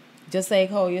 Just like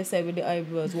how you said with the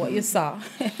eyebrows, what you saw.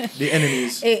 The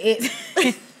enemies.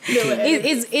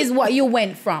 is what you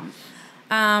went from.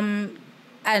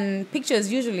 And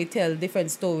pictures usually tell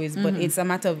different stories, but it's a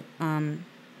matter of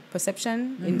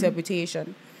perception,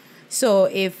 interpretation. So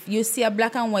if you see a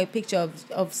black and white picture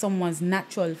of someone's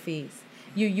natural face,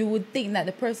 you would think that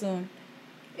the person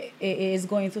is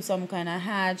going through some kind of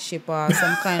hardship or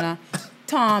some kind of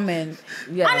torment.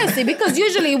 Yeah. Honestly, because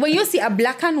usually when you see a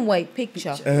black and white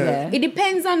picture, it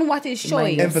depends on what is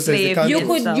showing.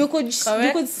 You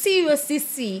could seriously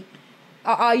see,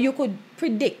 or you could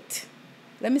predict.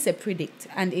 Let me say predict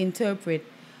and interpret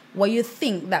what you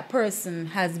think that person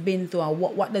has been through and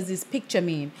what does this picture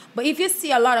mean. But if you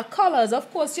see a lot of colors,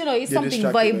 of course, it's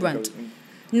something vibrant.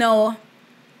 No,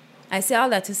 I say all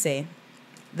that to say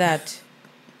that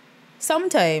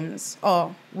sometimes,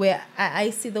 where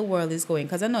I see the world is going,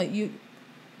 because I know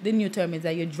the new term is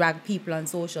that you drag people on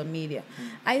social media.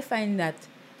 I find that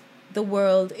the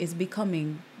world is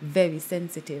becoming very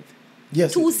sensitive.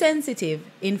 Yes. Too sensitive,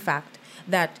 in fact,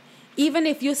 that even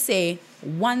if you say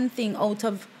one thing out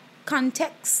of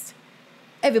context,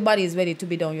 everybody is ready to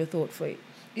be down your throat for it.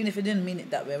 Even if you didn't mean it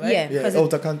that way, right? Yeah,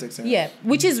 out of context. Yeah,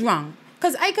 which is wrong.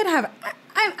 Because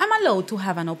I'm allowed to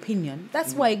have an opinion.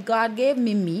 That's why God gave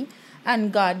me,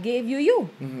 and God gave you.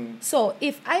 So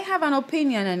if I have an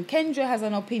opinion and Kendra has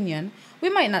an opinion, we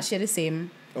might not share the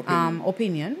same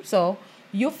opinion. So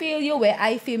you feel your way,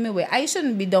 I feel my way. I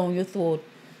shouldn't be down your throat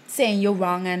saying you're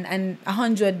wrong and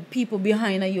 100 people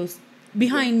behind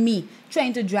me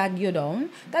trying to drag you down.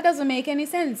 That doesn't make any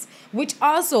sense. Which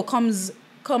also comes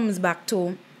back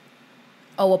to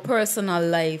our personal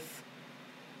life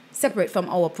separate from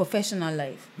our professional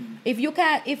life. If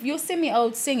you see me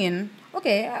out singing,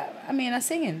 okay, I'm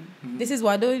singing. This is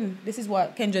what I'm doing. This is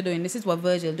what Kendra doing. This is what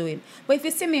Virgil doing. But if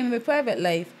you see me in my private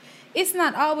life, it's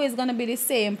not always going to be the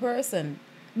same person,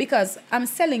 because I'm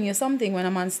selling you something when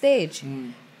I'm on stage.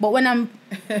 But when I'm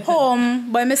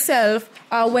home by myself,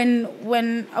 or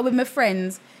when I'm with my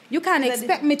friends, you can't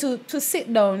expect me to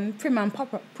sit down prim and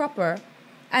proper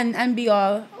and be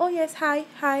all, oh yes, hi.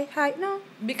 No,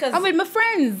 because I'm with my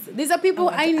friends. These are people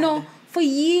I know for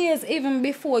years, even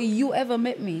before you ever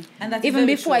met me, and that's even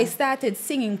before I started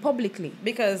singing publicly.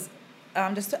 Because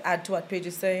just to add to what Paige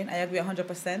is saying, I agree 100%,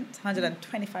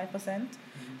 125%.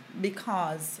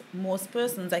 Because most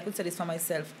persons, I could say this for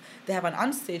myself, they have an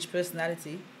onstage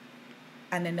personality,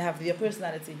 and then they have their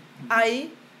personality. I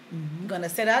gonna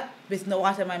say that with no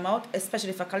water in my mouth,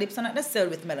 especially for Calypso, not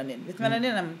necessarily with Melanin. With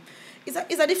Melanin, it's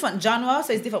a different genre,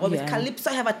 so it's different. But with Calypso,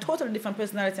 I have a totally different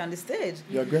personality on the stage.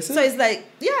 You're aggressive? So it's like,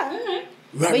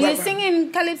 When you're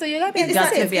singing Calypso, you got to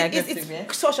be aggressive.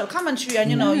 It's social commentary,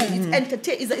 and it's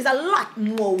entertaining. It's a lot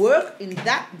more work in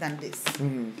that than this.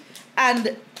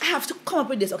 And I have to come up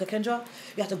with this. Okay, Kendra,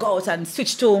 you have to go out and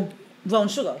switch to Brown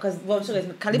Sugar, because Brown Sugar is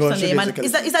Calypso name, and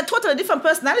it's a totally different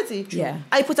personality. Yeah,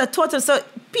 I put a total, so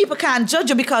people can't judge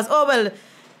you because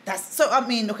that's so. I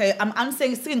mean, okay, I'm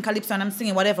singing Calypso and I'm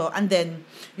singing whatever, and then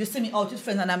you see me out with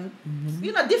friends and I'm,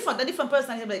 a different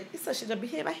person. And you're like, it's such a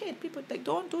behavior. I hate people. Like,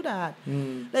 don't do that.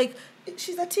 Like,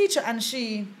 she's a teacher and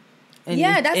she. And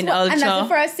that's the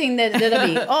first thing that that'll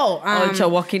be. Ultra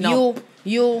walking up.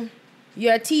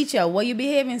 You're a teacher. Why you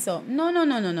behaving so? No.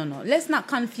 Let's not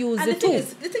confuse And the two.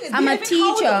 The thing is, I'm a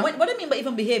teacher. What do you mean by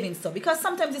even behaving so? Because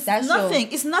sometimes it's That's nothing.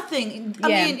 true. It's nothing. I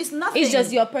mean, it's nothing. It's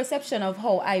just your perception of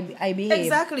how I behave.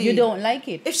 Exactly. You don't like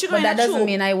it. If she but that doesn't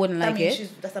mean I wouldn't like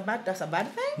it. That's a bad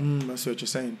thing. That's what you're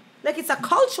saying. Like it's a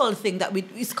cultural thing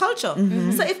it's culture.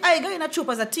 So if I go in a troop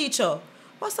as a teacher,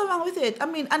 what's so wrong with it? I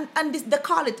mean, and they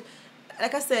call it,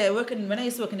 like I said, when I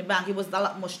used to work in the bank, it was a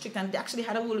lot more strict, and they actually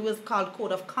had a rule. It was called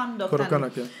code of conduct. Code of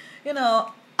conduct, yeah. You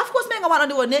know, of course, I'm going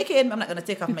to do it naked. I'm not going to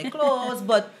take off my clothes,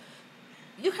 but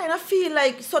you kind of feel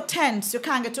like so tense. You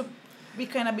can't get to be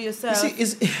kind of be yourself. You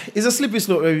see, it's a slippery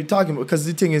slope that we're talking about, because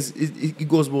the thing is, it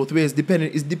goes both ways.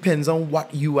 It depends on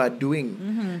what you are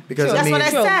doing. Because That's what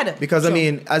I said. Because I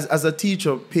mean, as a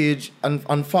teacher, Paige, and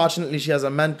unfortunately, she has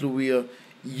a mantle where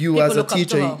you, People as a look up to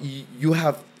teacher, her. you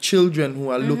have children who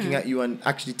are looking at you and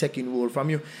actually taking role from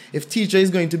you. If teacher is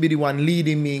going to be the one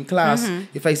leading me in class,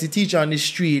 if I see teacher on the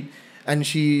street and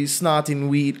she's snorting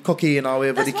weed, cocaine, or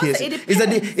whatever That's the case what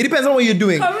is, it depends on what you're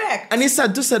doing. Correct. And it's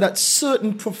sad to say that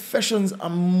certain professions are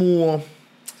more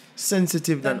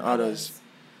sensitive than others.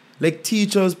 Like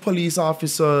teachers, police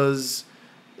officers,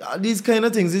 these kind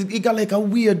of things. It got like a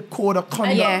weird code of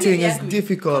conduct thing. It's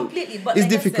difficult. Completely, but it's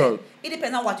like I difficult. said, it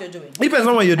depends on what you're doing. It depends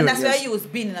on what you're doing. And that's yes. why I use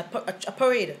being in a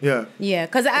parade. Yeah. Yeah,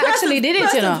 because I actually did it,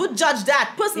 you know. Persons would judge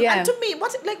that. Yeah. And to me,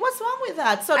 what's wrong with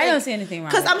that? So I don't see anything wrong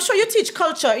Because with I'm sure you teach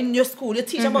culture in your school. You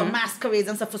teach about masquerades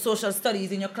and stuff for social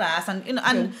studies in your class. And you know,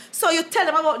 and so you tell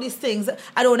them about these things.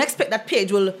 I don't expect that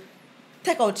Paige will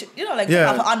take out, take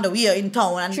off her underwear in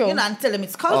town and, and tell them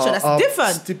it's culture. That's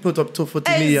different. Put up 2 foot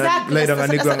in me and Exactly. lay down on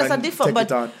the ground That's a and different. take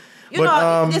it on.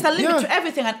 There's a limit to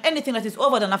everything, and anything that is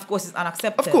over, then of course is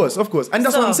unacceptable. Of course. And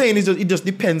that's what I'm saying. It just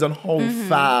depends on how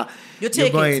far you're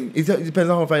going. It depends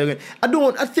on how far you're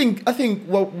going. I think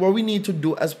what we need to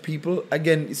do as people,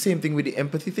 again, same thing with the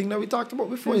empathy thing that we talked about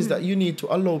before, is that you need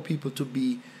to allow people to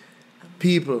be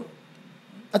people.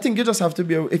 I think you just have to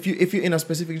be, if you're in a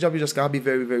specific job, you just gotta be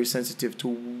very, very sensitive to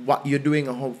what you're doing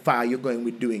and how far you're going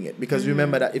with doing it. Because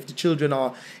remember that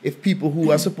if people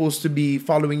who are supposed to be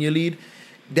following your lead,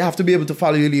 they have to be able to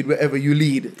follow your lead wherever you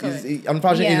lead.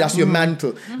 Unfortunately, that's your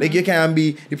mantle. Like you can't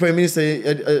be the Prime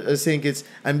Minister saying it's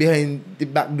and behind the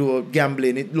back door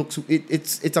gambling.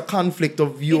 It's a conflict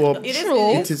of your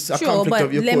It's a conflict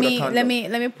of your code of conduct. Let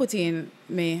me put in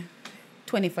me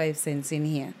 25 cents in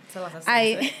here.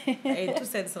 I 2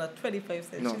 cents or 25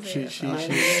 cents. No, she.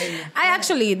 I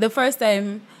actually the first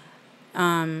time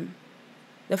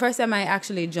I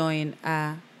actually joined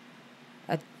a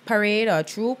parade or a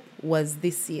troop was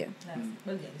this year.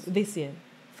 This year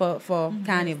for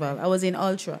Carnival. I was in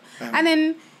Ultra. And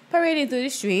then parading through the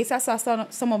streets, I saw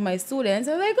some of my students.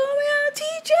 I was like, oh, we are a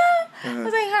teacher. I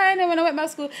was like, hi. And then when I went back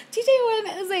to school, teacher,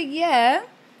 I was like, yeah.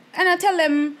 And I tell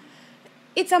them,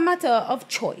 it's a matter of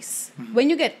choice. When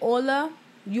you get older,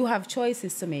 you have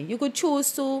choices to make. You could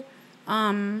choose to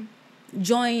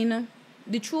join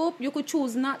the troop. You could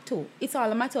choose not to. It's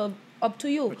all a matter of up to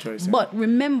you. But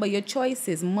remember, your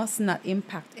choices must not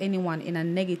impact anyone in a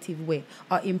negative way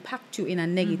or impact you in a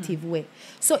negative way.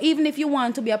 So even if you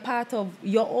want to be a part of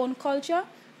your own culture,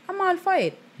 I'm all for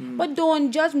it. But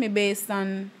don't judge me based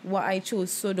on what I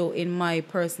choose to do in my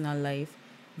personal life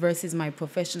versus my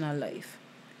professional life.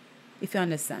 If you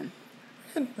understand.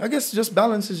 I guess just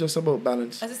balance is just about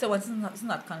balance. As I said, it's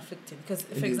not conflicting. Because,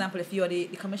 for example, if you're the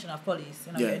commissioner of police,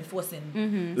 you're enforcing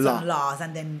some laws,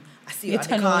 and then I see you on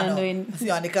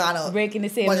the corner, breaking the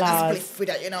same laws. With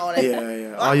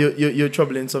that, Or you're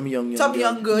troubling some young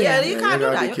girl. Yeah, you can't do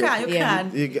that.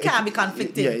 You can't be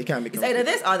conflicting. Yeah, you can't be conflicting. It's either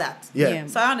this or that. Yeah.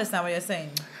 So I understand what you're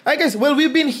saying. I guess, well,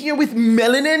 we've been here with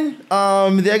Melanin.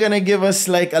 They're going to give us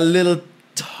like a little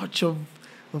touch of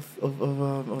the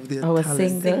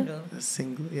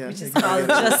single, yeah, which is called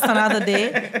Just Another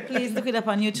Day. Please look it up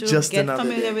on YouTube. Get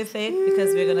familiar with it,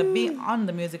 because we're gonna be on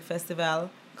the music festival.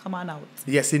 Come on out.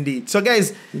 Yes, indeed. So,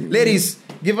 guys, ladies,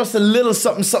 give us a little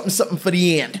something for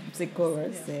the end.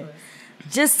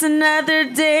 Just another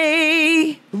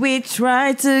day, we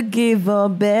try to give our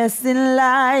best in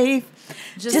life.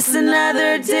 Just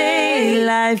another day,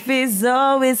 life is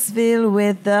always filled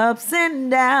with ups and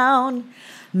downs.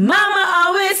 Mama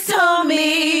always told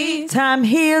me, time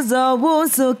heals all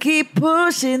wounds, so keep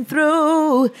pushing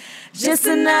through. Just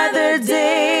another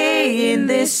day in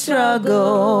this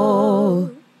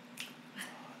struggle.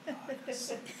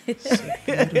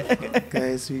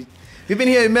 Guys, we've been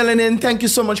here with Melanin. Thank you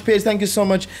so much, Paige. Thank you so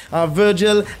much,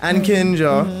 Virgil and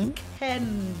Kendra.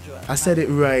 Kendra. I said it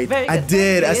right. I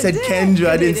did. I said Kendra. Kendra.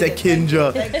 I didn't say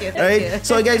Kendra. Thank you. Right?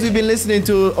 So, guys, we've been listening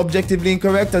to Objectively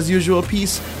Incorrect. As usual,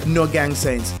 peace, no gang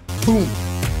signs. Boom.